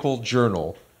medical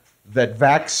journal that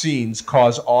vaccines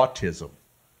cause autism.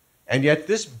 And yet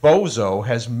this bozo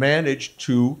has managed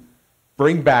to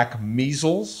bring back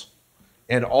measles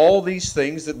and all these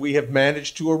things that we have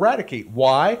managed to eradicate.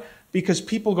 Why? Because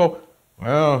people go,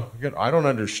 well, I don't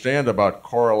understand about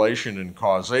correlation and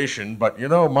causation, but, you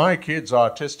know, my kid's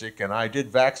autistic and I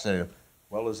did vaccinate him.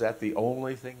 Well, is that the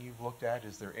only thing you've looked at?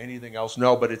 Is there anything else?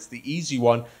 No, but it's the easy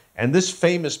one. And this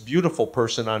famous, beautiful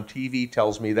person on TV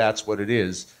tells me that's what it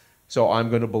is, so I'm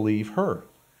going to believe her.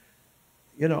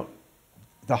 You know,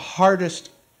 the hardest,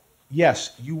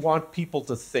 yes, you want people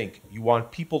to think. You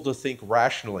want people to think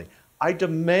rationally. I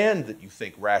demand that you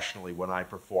think rationally when I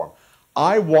perform.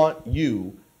 I want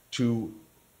you to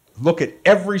look at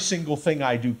every single thing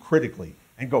I do critically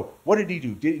and go, what did he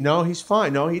do? No, he's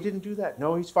fine. No, he didn't do that.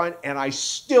 No, he's fine. And I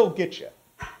still get you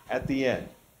at the end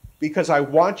because I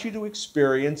want you to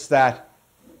experience that,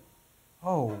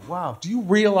 oh, wow. Do you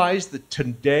realize that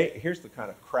today, here's the kind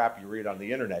of crap you read on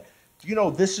the internet. Do you know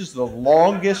this is the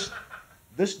longest,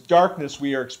 this darkness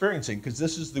we are experiencing, because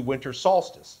this is the winter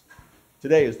solstice.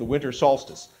 Today is the winter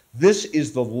solstice. This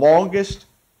is the longest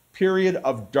period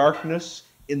of darkness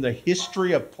in the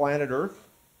history of planet Earth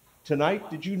tonight.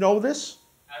 Did you know this?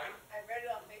 I read it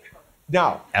on Facebook.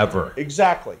 Now, Ever.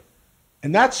 Exactly.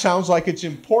 And that sounds like it's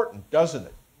important, doesn't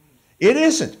it? It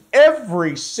isn't.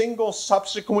 Every single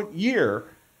subsequent year,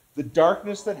 the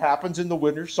darkness that happens in the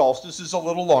winter solstice is a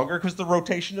little longer because the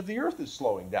rotation of the Earth is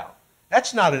slowing down.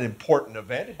 That's not an important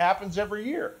event. It happens every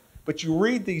year. But you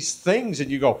read these things and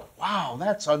you go, wow,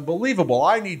 that's unbelievable.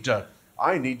 I need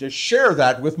to share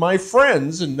that with my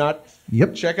friends and not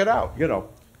check it out, you know.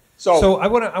 So I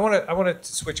want to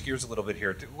switch gears a little bit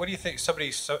here. What do you think?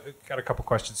 Somebody's got a couple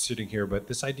questions sitting here, but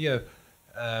this idea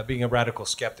of being a radical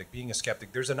skeptic, being a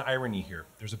skeptic, there's an irony here.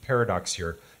 There's a paradox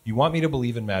here. You want me to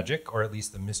believe in magic, or at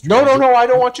least the mystery? No, I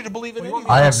don't want you to believe in anything.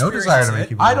 I have no desire to make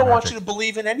you believe in I don't want magic. you to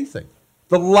believe in anything.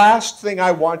 The last thing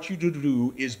I want you to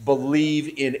do is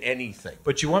believe in anything.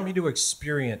 But you want me to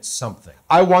experience something.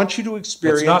 I want you to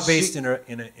experience. It's not based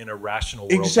in a rational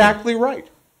world. Exactly right.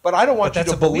 But I don't want you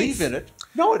that's to a belief. believe in it.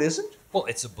 No, it isn't. Well,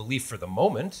 it's a belief for the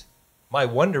moment. My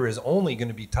wonder is only going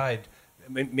to be tied.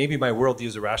 Maybe my worldview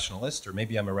is a rationalist, or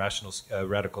maybe I'm a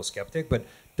radical skeptic. But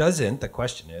the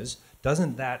question is,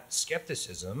 doesn't that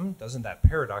skepticism, doesn't that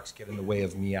paradox get in the way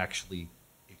of me actually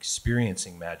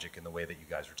experiencing magic in the way that you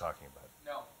guys were talking about?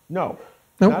 No,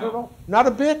 not at all. Not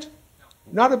a bit.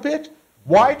 Not a bit.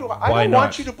 Why do I? Why I don't not?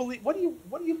 want you to believe.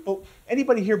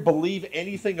 Anybody here believe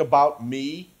anything about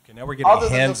me? Okay, now we're getting Other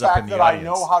hands than the up fact in the that audience. I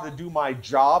know how to do my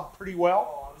job pretty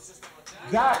well.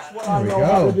 That's what I There we know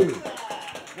how go. to do.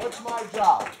 What's my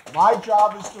job? My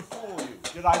job is to fool you.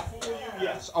 Did I fool you?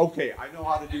 Yes. Okay, I know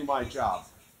how to do my job.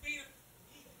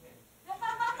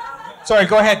 Sorry,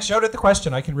 go ahead. Shout out the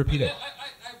question. I can repeat it.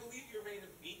 I believe you're made of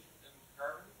meat and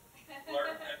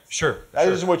carbon. Sure. That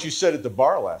isn't what you said at the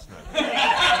bar last night.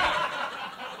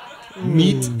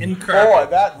 Meat and carbon.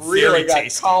 Boy, that really Very got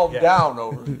tasty. calmed Yeah. down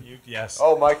over. Yes.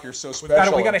 Oh, Mike, you're so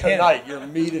special. we got a hand. Tonight, you're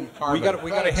meat and carbon. we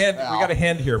got a hand. Thanks, We got a pal.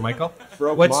 hand here, Michael.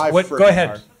 Broke What's my what? frickin' Go ahead.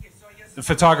 heart. Okay, so I guess The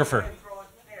photographer. you can draw it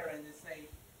there and then say,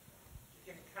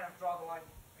 you can kind of draw the line.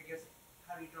 I guess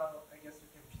how do you draw? I guess you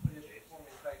can put it in form.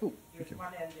 It's like there's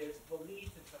one end, there's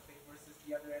belief in something versus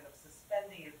the other end of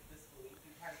suspending your disbelief.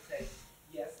 You kind of say,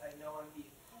 yes, I know I'm being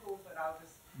fooled, but I'll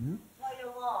just play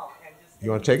along and just.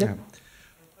 You want to take it?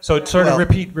 So sort of Well-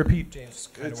 repeat, James.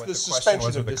 Kind It's of what the the question suspension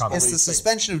was of or the disbelief. comment. It's the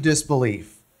suspension of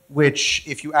disbelief, which,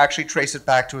 if you actually trace it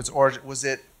back to its origin, was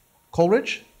it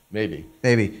Coleridge? Maybe.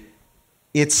 Maybe.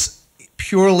 It's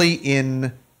purely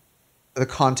in the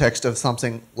context of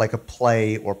something like a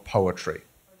play or poetry.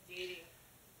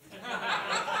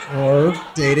 Or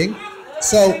dating.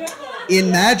 So, in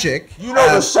magic, You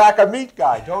know the sack of meat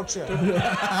guy, don't you?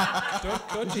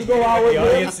 Don't you go out with the him?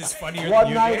 audience is funnier than One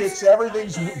you night guys? it's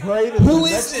everything's great. And Who the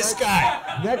is next this night-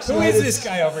 guy? Next Who night is it's this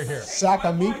guy over here? Sack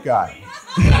of meat guy.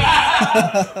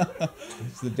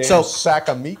 It's the damn So- sack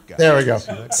of meat guy. there we go.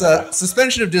 So,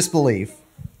 suspension of disbelief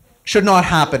should not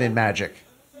happen in magic.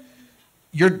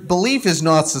 Your belief is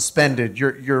not suspended.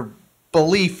 Your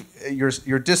belief,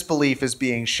 your disbelief is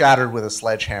being shattered with a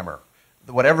sledgehammer.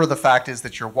 Whatever the fact is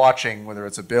that you're watching, whether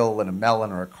it's a bill and a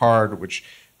melon or a card, which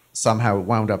somehow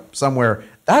wound up somewhere,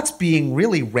 that's being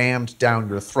really rammed down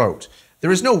your throat.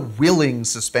 There is no willing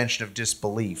suspension of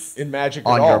disbelief In magic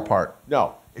on at all. your part.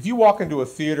 No. If you walk into a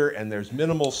theater and there's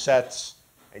minimal sets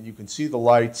and you can see the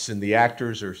lights and the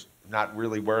actors are not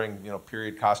really wearing,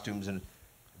 period costumes, and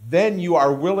then you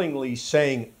are willingly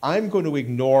saying, I'm going to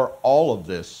ignore all of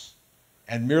this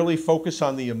and merely focus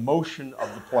on the emotion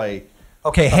of the play.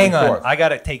 Okay, coming hang on. forth. I got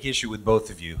to take issue with both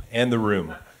of you and the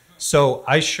room. So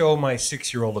I show my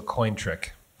 6-year-old a coin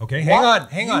trick. Okay, hang on.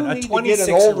 You A need to get an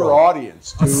 26-year-old. older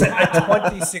audience, dude. A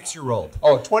 26-year-old.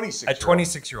 Oh, 26. A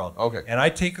 26-year-old. Okay. And I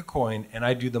take a coin and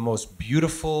I do the most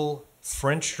beautiful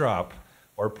French drop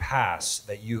or pass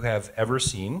that you have ever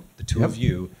seen, the two of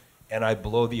you, and I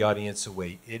blow the audience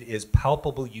away. It is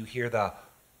palpable. You hear the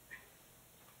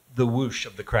whoosh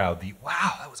of the crowd, the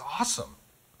wow, that was awesome.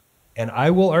 And I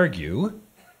will argue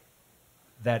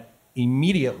that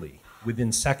immediately,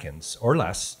 within seconds or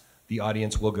less, the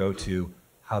audience will go to,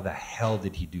 how the hell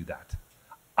did he do that?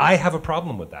 I have a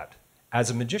problem with that as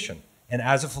a magician and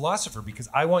as a philosopher, because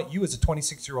I want you as a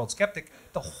 26-year-old skeptic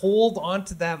to hold on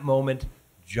to that moment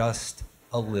just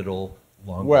a little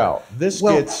longer. Well, this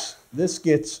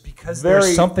gets because very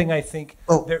there's something I think.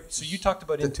 Oh. So you talked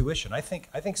about intuition. I think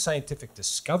scientific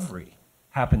discovery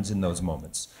happens in those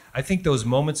moments. I think those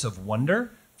moments of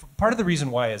wonder. Part of the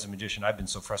reason why, as a magician, I've been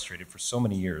so frustrated for so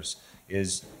many years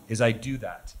is I do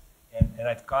that, and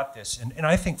I've got this, and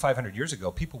I think 500 years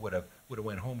ago people would have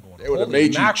went home going, They would have "Holy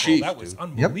made you mackerel, chief, that was dude."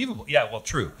 unbelievable." Yeah, well,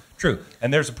 true,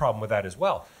 and there's a problem with that as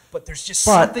well. But there's just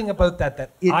something about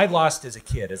that I lost as a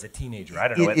kid, as a teenager. I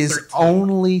don't know. It at is 13.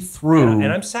 only through.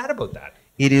 and I'm sad about that.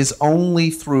 It is only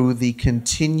through the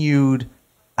continued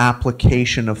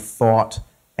application of thought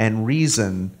and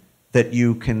reason that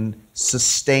you can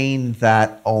sustain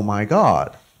that, oh my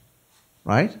God,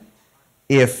 right?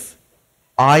 If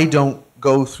I don't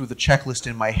go through the checklist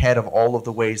in my head of all of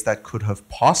the ways that could have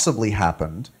possibly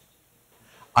happened,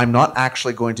 I'm not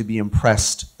actually going to be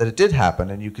impressed that it did happen.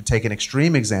 And you could take an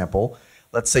extreme example.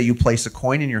 Let's say you place a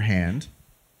coin in your hand,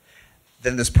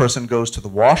 then this person goes to the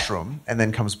washroom and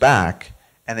then comes back,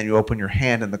 and then you open your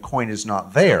hand and the coin is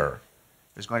not there.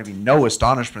 There's going to be no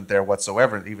astonishment there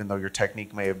whatsoever, even though your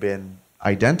technique may have been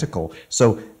identical.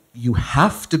 So you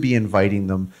have to be inviting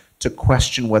them to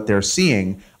question what they're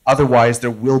seeing. Otherwise,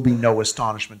 there will be no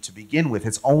astonishment to begin with.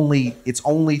 It's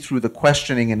only through the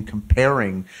questioning and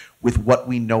comparing with what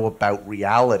we know about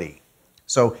reality.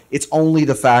 So it's only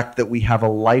the fact that we have a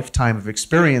lifetime of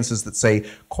experiences that say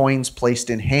coins placed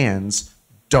in hands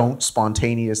don't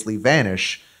spontaneously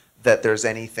vanish, that there's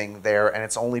anything there. And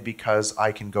it's only because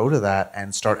I can go to that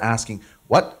and start asking,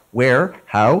 what, where,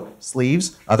 how,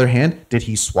 sleeves, other hand, did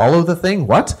he swallow the thing?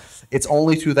 What? It's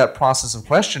only through that process of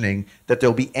questioning that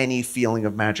there'll be any feeling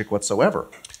of magic whatsoever.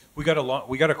 We got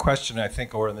a question, I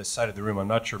think, over on this side of the room. I'm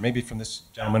not sure. Maybe from this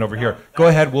gentleman over here. Go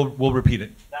ahead. We'll repeat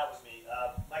it. That was me.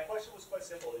 My question was quite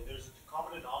simple. There's a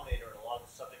common denominator in a lot of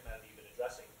the subject matter you've been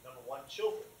addressing. Number one,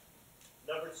 children.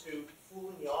 Number two,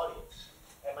 fooling the audience.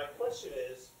 And my question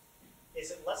is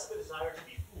it less of a desire to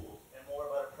be fooled and more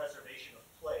about a preservation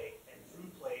of play, and through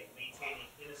play, maintaining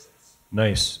innocence?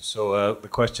 Nice. So the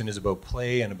question is about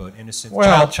play and about innocence.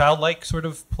 Well, childlike sort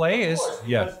of play is, Of course,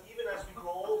 yeah. because even as we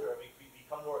grow older, we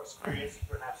become more experienced,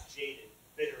 perhaps jaded,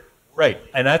 bitter. Right,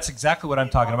 worldly. and that's exactly what I'm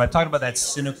talking about. I'm talking about that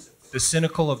the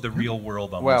cynical of the real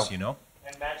world almost, Well, you know?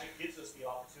 And magic gives us the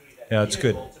opportunity that Yeah, it's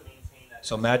good. vehicle to maintain that.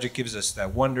 So magic gives us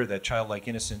that wonder, that childlike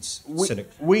innocence.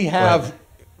 We have,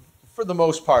 for the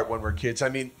most part, when we're kids. I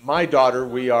mean, my daughter,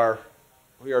 we are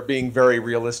being very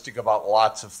realistic about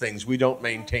lots of things. We don't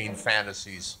maintain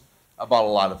fantasies about a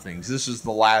lot of things. This is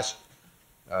the last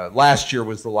year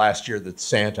was the last year that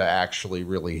Santa actually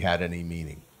really had any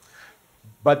meaning.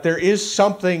 But there is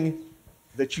something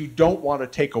that you don't want to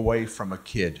take away from a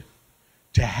kid,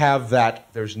 to have that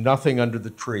there's nothing under the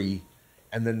tree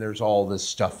and then there's all this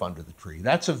stuff under the tree.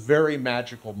 That's a very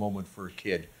magical moment for a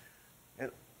kid.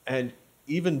 And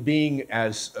even being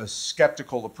as a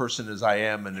skeptical a person as I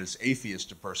am and as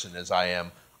atheist a person as I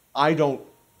am, I don't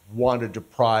want to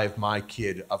deprive my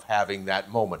kid of having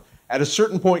that moment. At a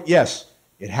certain point, yes,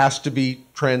 it has to be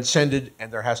transcended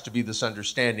and there has to be this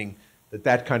understanding that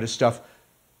that kind of stuff.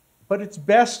 But it's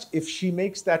best if she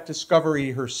makes that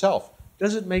discovery herself.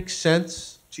 Does it make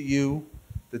sense to you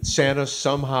that Santa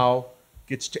somehow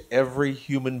gets to every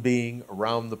human being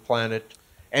around the planet?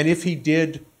 And if he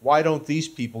did, why don't these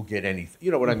people get anything? You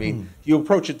know what I mean? You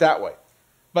approach it that way.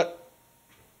 But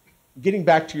getting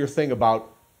back to your thing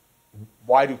about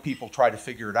why do people try to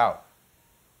figure it out?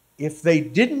 If they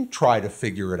didn't try to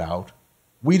figure it out,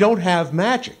 we don't have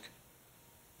magic.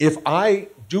 If I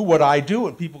do what I do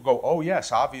and people go, oh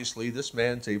yes, obviously this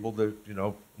man's able to,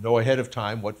 know ahead of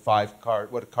time what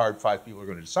a card five people are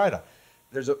going to decide on.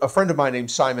 There's a friend of mine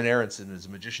named Simon Aronson, who's a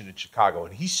magician in Chicago,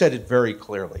 and he said it very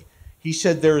clearly. He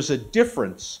said there is a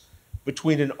difference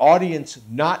between an audience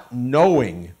not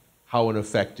knowing how an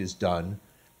effect is done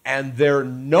and their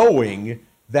knowing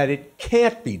that it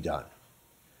can't be done.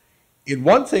 In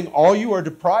one thing, all you are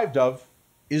deprived of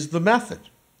is the method.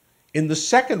 In the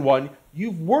second one,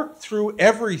 you've worked through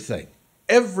everything,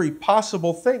 every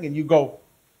possible thing, and you go,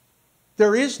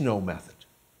 there is no method.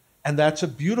 And that's a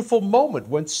beautiful moment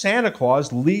when Santa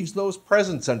Claus leaves those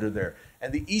presents under there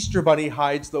and the Easter Bunny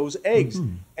hides those eggs.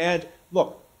 And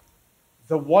look,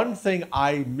 the one thing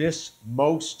I miss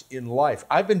most in life,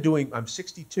 I'm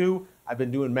 62, I've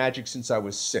been doing magic since I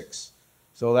was 6.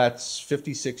 So that's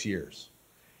 56 years.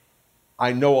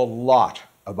 I know a lot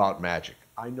about magic.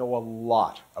 I know a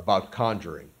lot about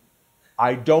conjuring.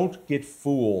 I don't get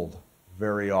fooled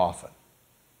very often.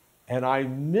 And I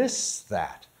miss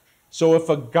that. So if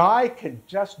a guy can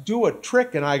just do a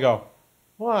trick and I go,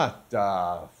 what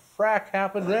the frack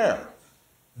happened there?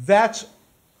 That's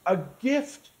a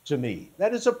gift to me.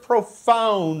 That is a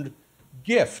profound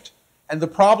gift. And the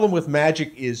problem with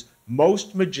magic is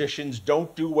most magicians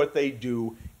don't do what they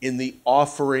do in the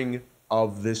offering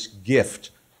of this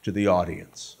gift to the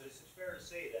audience. But is it fair to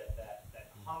say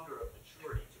that hunger of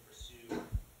maturity to pursue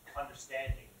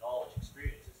understanding, knowledge,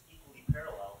 experience is equally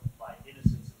paralleled by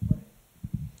innocence and play?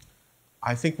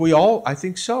 I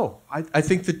think so. I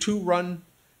think the two run,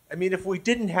 if we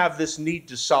didn't have this need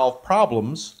to solve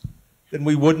problems, then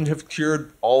we wouldn't have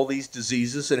cured all these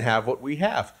diseases and have what we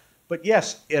have. But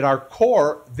yes, at our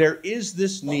core, there is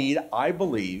this need, I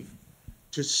believe,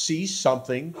 to see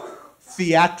something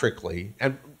theatrically.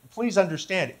 And please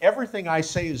understand, everything I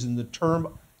say is in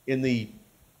the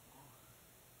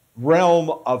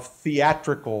realm of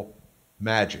theatrical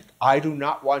magic. I do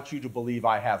not want you to believe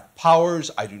I have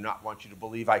powers. I do not want you to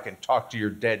believe I can talk to your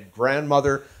dead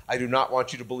grandmother. I do not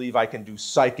want you to believe I can do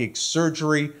psychic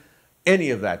surgery,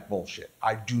 any of that bullshit.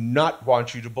 I do not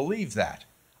want you to believe that.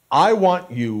 I want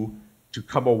you to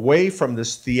come away from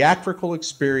this theatrical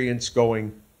experience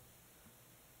going,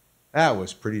 that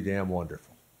was pretty damn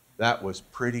wonderful. That was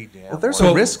pretty damn Well, there's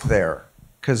wonderful. a risk there,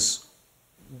 because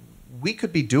we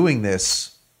could be doing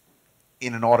this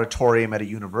in an auditorium at a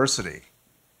university,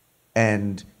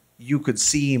 and you could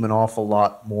seem an awful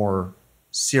lot more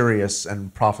serious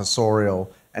and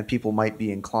professorial, and people might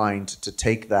be inclined to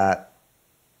take that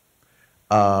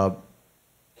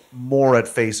more at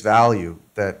face value,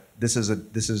 that this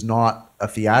is not a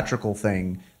theatrical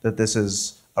thing, that this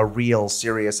is a real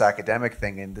serious academic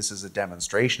thing, and this is a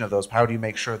demonstration of those. How do you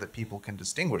make sure that people can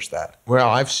distinguish that? Well,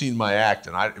 I've seen my act,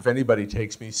 and if anybody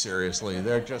takes me seriously,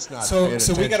 they're just not paying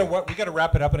So attention. we gotta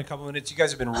wrap it up in a couple of minutes. You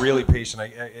guys have been really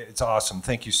patient. It's awesome.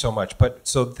 Thank you so much. But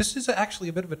so this is actually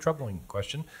a bit of a troubling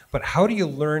question. But how do you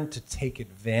learn to take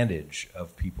advantage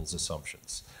of people's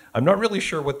assumptions? I'm not really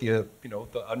sure what the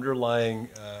underlying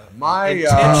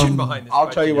intention behind this. I'll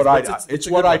tell you question what is, but it's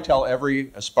a what good I one. tell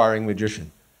every aspiring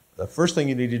magician. The first thing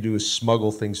you need to do is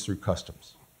smuggle things through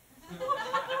customs.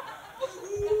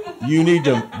 You need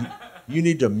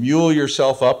to mule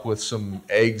yourself up with some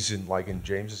eggs, like in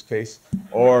James's case,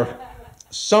 or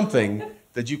something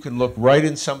that you can look right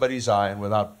in somebody's eye and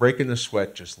without breaking a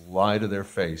sweat, just lie to their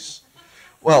face.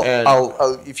 Well,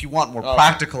 And- if you want more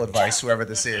practical advice, whoever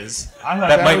this is,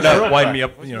 That might not wind me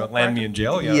up, land me in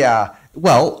jail. yeah.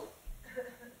 Well,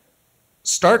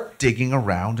 start digging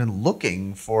around and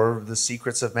looking for the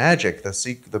secrets of magic.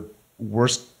 The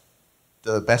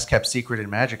best kept secret in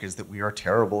magic is that we are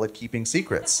terrible at keeping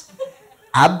secrets.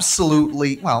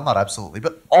 Absolutely, well, not absolutely,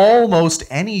 but almost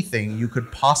anything you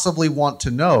could possibly want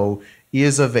to know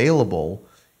is available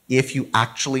if you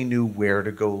actually knew where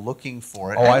to go looking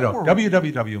for it. Oh, And I don't. we're-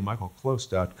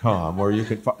 www.michaelclose.com, where you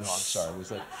can find. No, I'm sorry.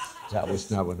 That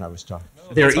was not what I was talking.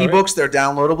 They're That's all right. ebooks, they're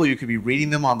downloadable. You could be reading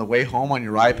them on the way home on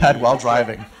your iPad while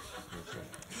driving.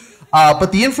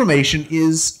 But the information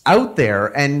is out there,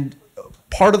 and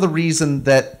part of the reason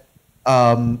that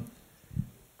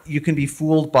you can be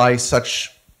fooled by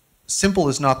such, simple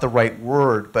is not the right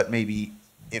word, but maybe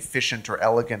efficient or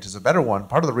elegant is a better one.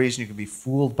 Part of the reason you can be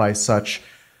fooled by such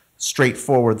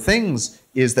straightforward things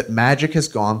is that magic has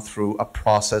gone through a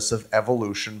process of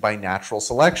evolution by natural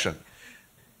selection.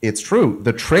 It's true.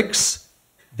 The tricks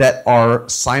that are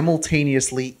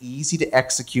simultaneously easy to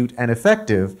execute and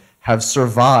effective have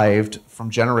survived from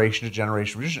generation to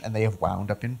generation, and they have wound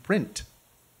up in print.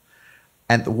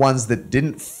 And the ones that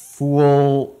didn't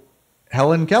fool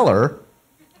Helen Keller,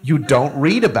 you don't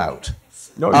read about.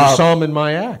 No, you saw him in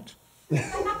my act.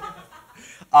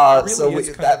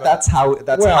 That's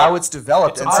how it's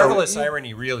developed. It's a And so- marvelous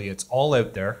irony, really. It's all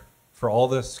out there for all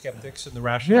the skeptics and the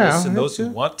rationalists Yeah, and those who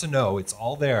it's- want to know. It's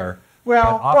all there.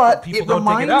 Well, and often but people it don't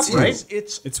pick it up, reminds you-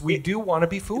 right? We do want to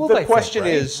be fooled. The I think, question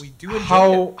right? is, we do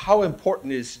enjoy it. how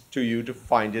important is it to you to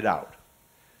find it out?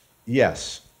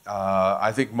 Yes,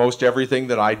 I think most everything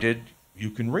that I did,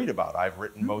 you can read about. I've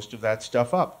written most of that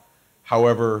stuff up.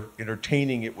 However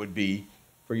entertaining it would be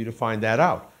for you to find that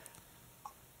out.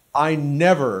 I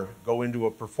never go into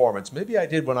a performance. Maybe I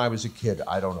did when I was a kid,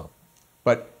 I don't know.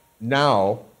 But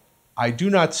now, I do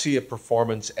not see a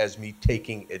performance as me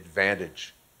taking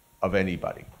advantage of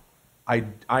anybody. I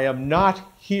am not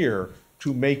here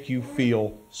to make you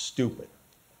feel stupid.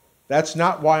 That's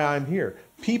not why I'm here.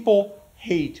 People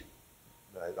hate,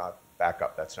 back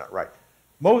up, that's not right.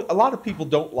 A lot of people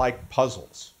don't like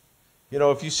puzzles. You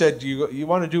know, if you said, you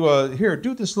want to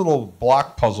do this little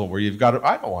block puzzle where you've got to,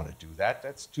 I don't want to do that.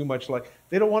 That's too much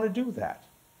they don't want to do that.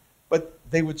 But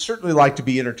they would certainly like to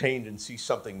be entertained and see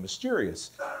something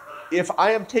mysterious. If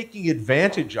I am taking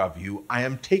advantage of you, I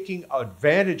am taking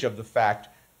advantage of the fact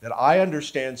that I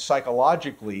understand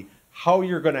psychologically how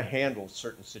you're going to handle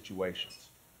certain situations.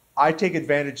 I take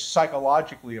advantage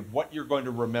psychologically of what you're going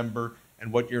to remember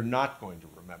and what you're not going to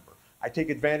remember. I take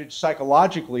advantage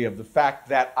psychologically of the fact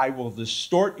that I will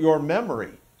distort your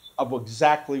memory of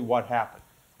exactly what happened.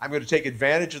 I'm going to take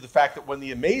advantage of the fact that when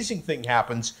the amazing thing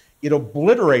happens, it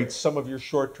obliterates some of your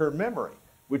short-term memory,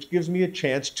 which gives me a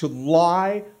chance to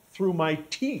lie through my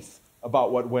teeth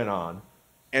about what went on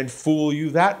and fool you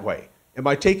that way. Am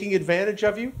I taking advantage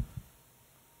of you?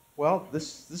 Well,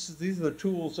 these are the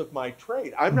tools of my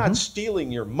trade. I'm not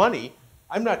stealing your money.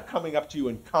 I'm not coming up to you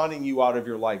and conning you out of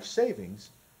your life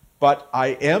savings, but I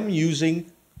am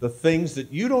using the things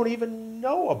that you don't even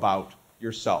know about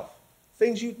yourself,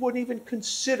 things you wouldn't even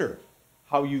consider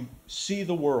how you see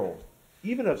the world.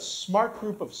 Even a smart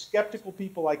group of skeptical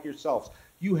people like yourselves,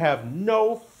 you have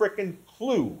no frickin'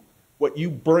 clue what you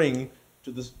bring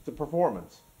to the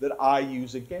performance that I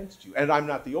use against you. And I'm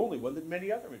not the only one, that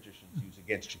many other magicians use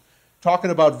against you.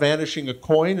 Talking about vanishing a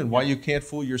coin and why you can't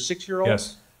fool your 6-year-old?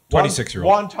 Yes, 26-year-old.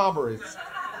 Juan Tomer,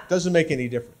 doesn't make any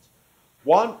difference.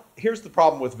 Here's the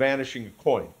problem with vanishing a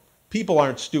coin. People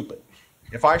aren't stupid.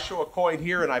 If I show a coin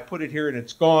here and I put it here and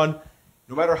it's gone,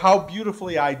 no matter how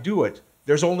beautifully I do it,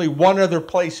 there's only one other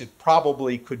place it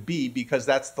probably could be because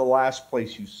that's the last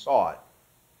place you saw it.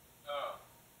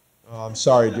 Oh, I'm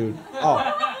sorry, dude.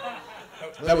 Oh.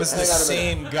 That was the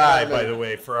same guy, by the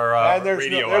way, for our And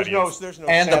radio audience. there's no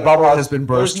And the Santa bubble Claus. has been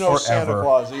burst There's no forever. Santa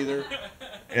Claus either.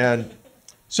 And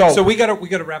so we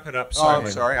gotta wrap it up. oh, I'm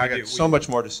sorry. I got so much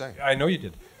more to say. I know you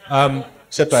did.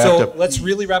 Except I have So to. let's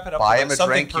really wrap it up. Buy with him a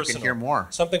something drink, you can personal. hear more.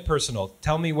 Something personal.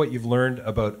 Tell me what you've learned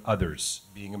about others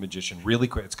being a magician. Really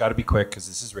quick. It's got to be quick because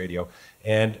this is radio.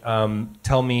 And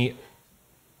tell me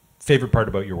favorite part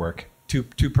about your work.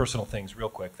 Two personal things, real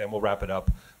quick. Then we'll wrap it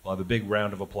up. We'll have a big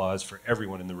round of applause for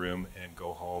everyone in the room and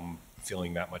go home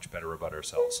feeling that much better about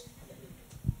ourselves.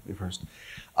 Me first.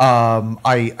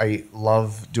 I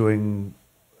love doing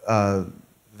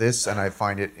this, and I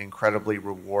find it incredibly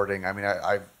rewarding. I mean,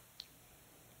 I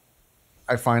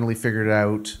finally figured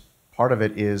out part of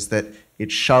it is that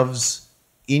it shoves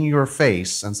in your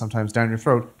face and sometimes down your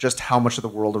throat just how much of the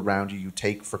world around you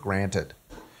take for granted.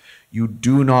 You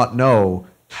do not know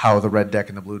how the red deck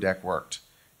and the blue deck worked.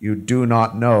 You do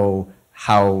not know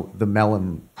how the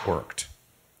melon worked.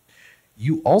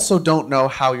 You also don't know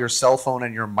how your cell phone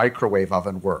and your microwave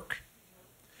oven work.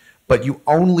 But you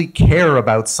only care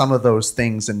about some of those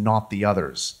things and not the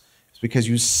others. It's because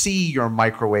you see your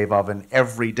microwave oven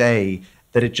every day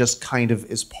that it just kind of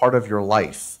is part of your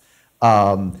life.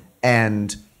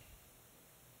 And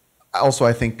also,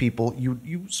 I think people,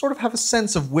 you sort of have a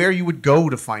sense of where you would go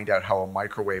to find out how a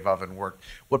microwave oven worked.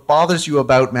 What bothers you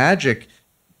about magic,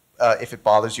 if it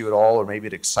bothers you at all, or maybe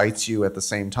it excites you at the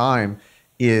same time,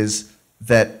 is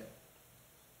that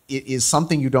it is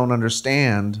something you don't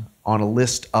understand on a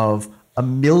list of a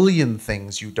million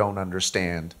things you don't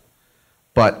understand.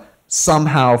 But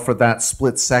somehow, for that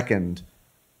split second,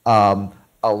 a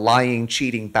lying,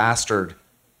 cheating bastard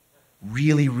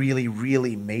really, really,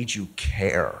 really made you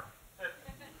care.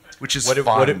 Which is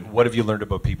fun. What have you learned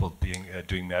about people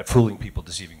doing that, fooling people,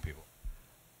 deceiving people?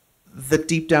 That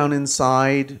deep down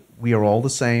inside, we are all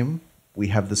the same. We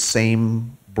have the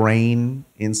same brain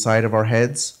inside of our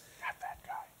heads. Not that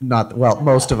guy. Not well,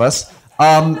 most of us.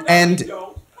 And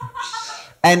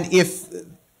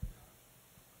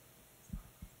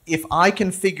if I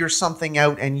can figure something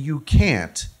out and you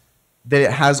can't, that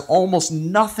it has almost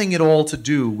nothing at all to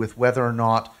do with whether or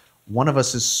not one of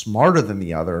us is smarter than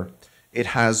the other. It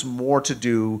has more to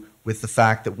do with the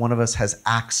fact that one of us has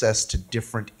access to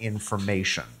different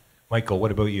information. Michael,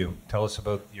 what about you? Tell us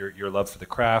about your love for the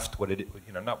craft. What it,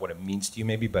 not what it means to you,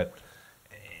 maybe, but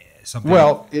something.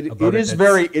 Well, it is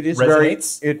very. This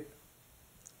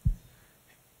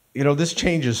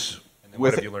changes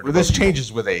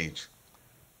with age.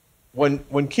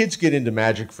 When kids get into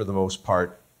magic, for the most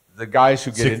part, the guys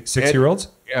who get 6-year-olds.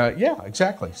 Yeah,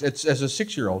 exactly. It's as a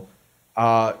 6-year-old,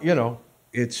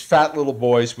 it's fat little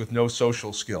boys with no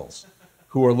social skills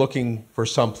who are looking for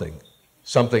something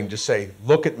to say,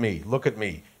 look at me, look at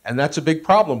me. And that's a big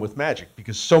problem with magic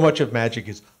because so much of magic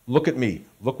is, look at me,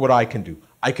 look what I can do.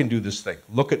 I can do this thing.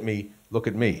 Look at me, look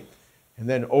at me. And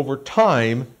then over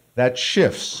time, that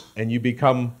shifts and you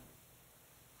become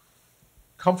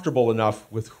comfortable enough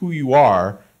with who you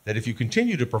are that if you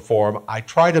continue to perform, I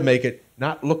try to make it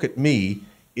not look at me,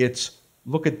 it's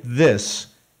look at this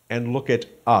and look at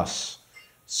us.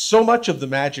 So much of the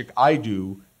magic I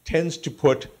do tends to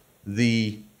put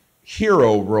the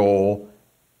hero role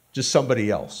to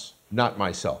somebody else, not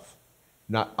myself.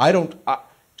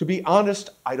 To be honest,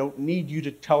 I don't need you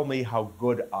to tell me how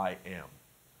good I am.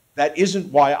 That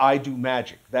isn't why I do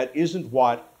magic. That isn't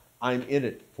what I'm in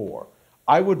it for.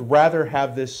 I would rather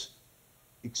have this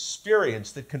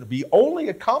experience that can be only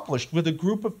accomplished with a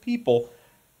group of people.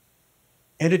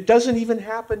 And it doesn't even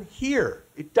happen here.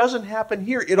 It doesn't happen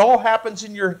here. It all happens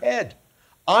in your head.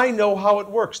 I know how it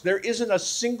works. There isn't a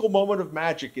single moment of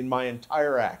magic in my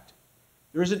entire act.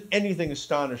 There isn't anything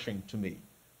astonishing to me.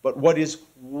 But what is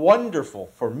wonderful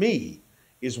for me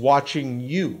is watching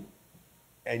you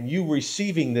and you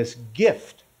receiving this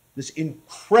gift, this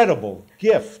incredible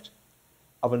gift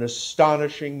of an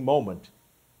astonishing moment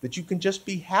that you can just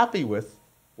be happy with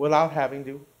without having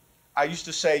to. I used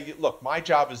to say, look, my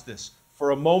job is this.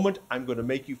 For a moment, I'm going to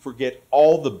make you forget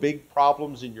all the big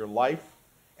problems in your life,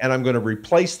 and I'm going to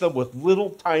replace them with little,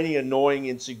 tiny, annoying,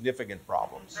 insignificant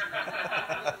problems.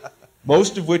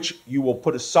 Most of which you will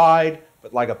put aside,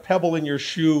 but like a pebble in your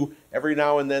shoe, every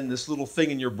now and then this little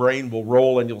thing in your brain will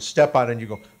roll and you'll step on it and you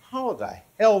go, how the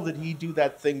hell did he do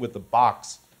that thing with the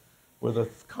box where the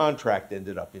contract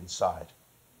ended up inside?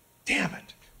 Damn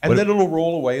it. And then it'll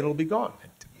roll away and it'll be gone.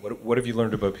 What have you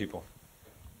learned about people?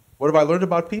 What have I learned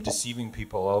about people? Deceiving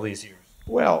people all these years.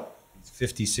 Well,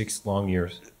 56 long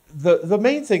years. the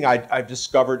main thing I've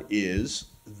discovered is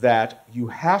that you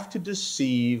have to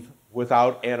deceive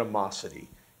without animosity.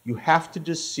 You have to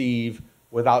deceive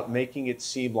without making it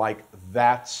seem like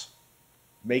that's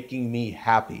making me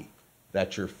happy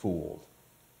that you're fooled.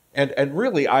 And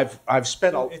really, I've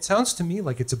spent a... It sounds to me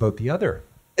like it's about the other.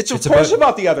 It's of course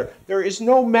about the other. There is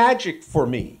no magic for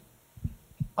me.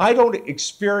 I don't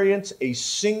experience a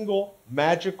single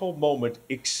magical moment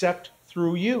except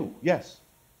through you. Yes?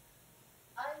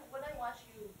 When I watch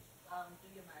you do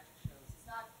your magic shows, it's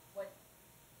not what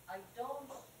I don't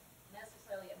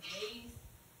necessarily amaze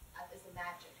at is a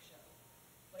magic show.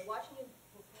 But watching you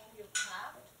perform your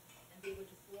craft and be able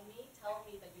to fool me, tell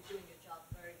me that you're doing your job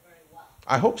very, very well.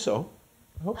 I hope so.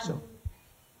 I hope so.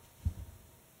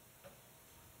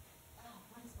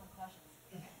 What is my question?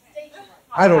 Stage one.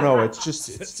 I don't know. It's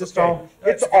just all.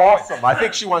 It's awesome. I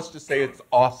think she wants to say it's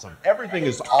awesome. Everything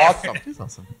is awesome. It's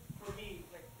awesome. For me,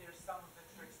 like, there's some of the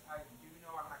tricks I do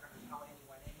know I'm not going to tell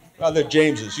anyone anything. Well, they're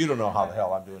James's. You don't know how the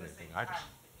hell I'm doing anything. I just.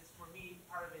 Is for me,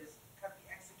 part of it is kind of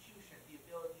the execution, the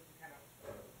ability to kind of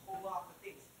pull off the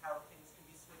things, how things can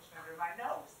be switched under my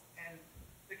nose, and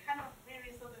the kind of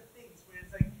various other things where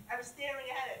it's like I'm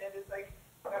staring at it and it's like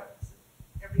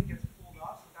everything gets pulled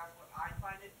off. So that's what I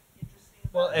find it interesting.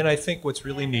 Well, and I think what's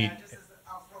really neat.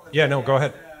 Yeah, no, go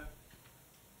ahead.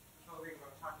 Talking to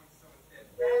someone's dead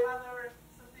grandmother or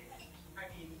something.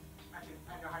 I mean,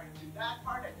 I know how to do that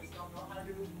part. I just don't know how to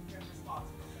be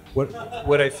responsible.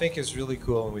 What I think is really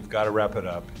cool, and we've got to wrap it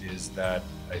up, is that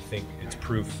I think it's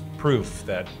proof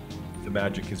that the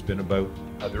magic has been about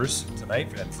others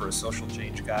tonight, and for a social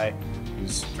change guy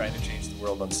who's trying to change the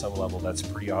world on some level, that's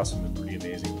pretty awesome and pretty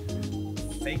amazing.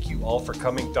 Thank you all for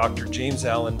coming. Dr. James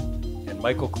Allen and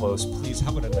Michael Close, please,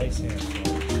 how about a nice hand?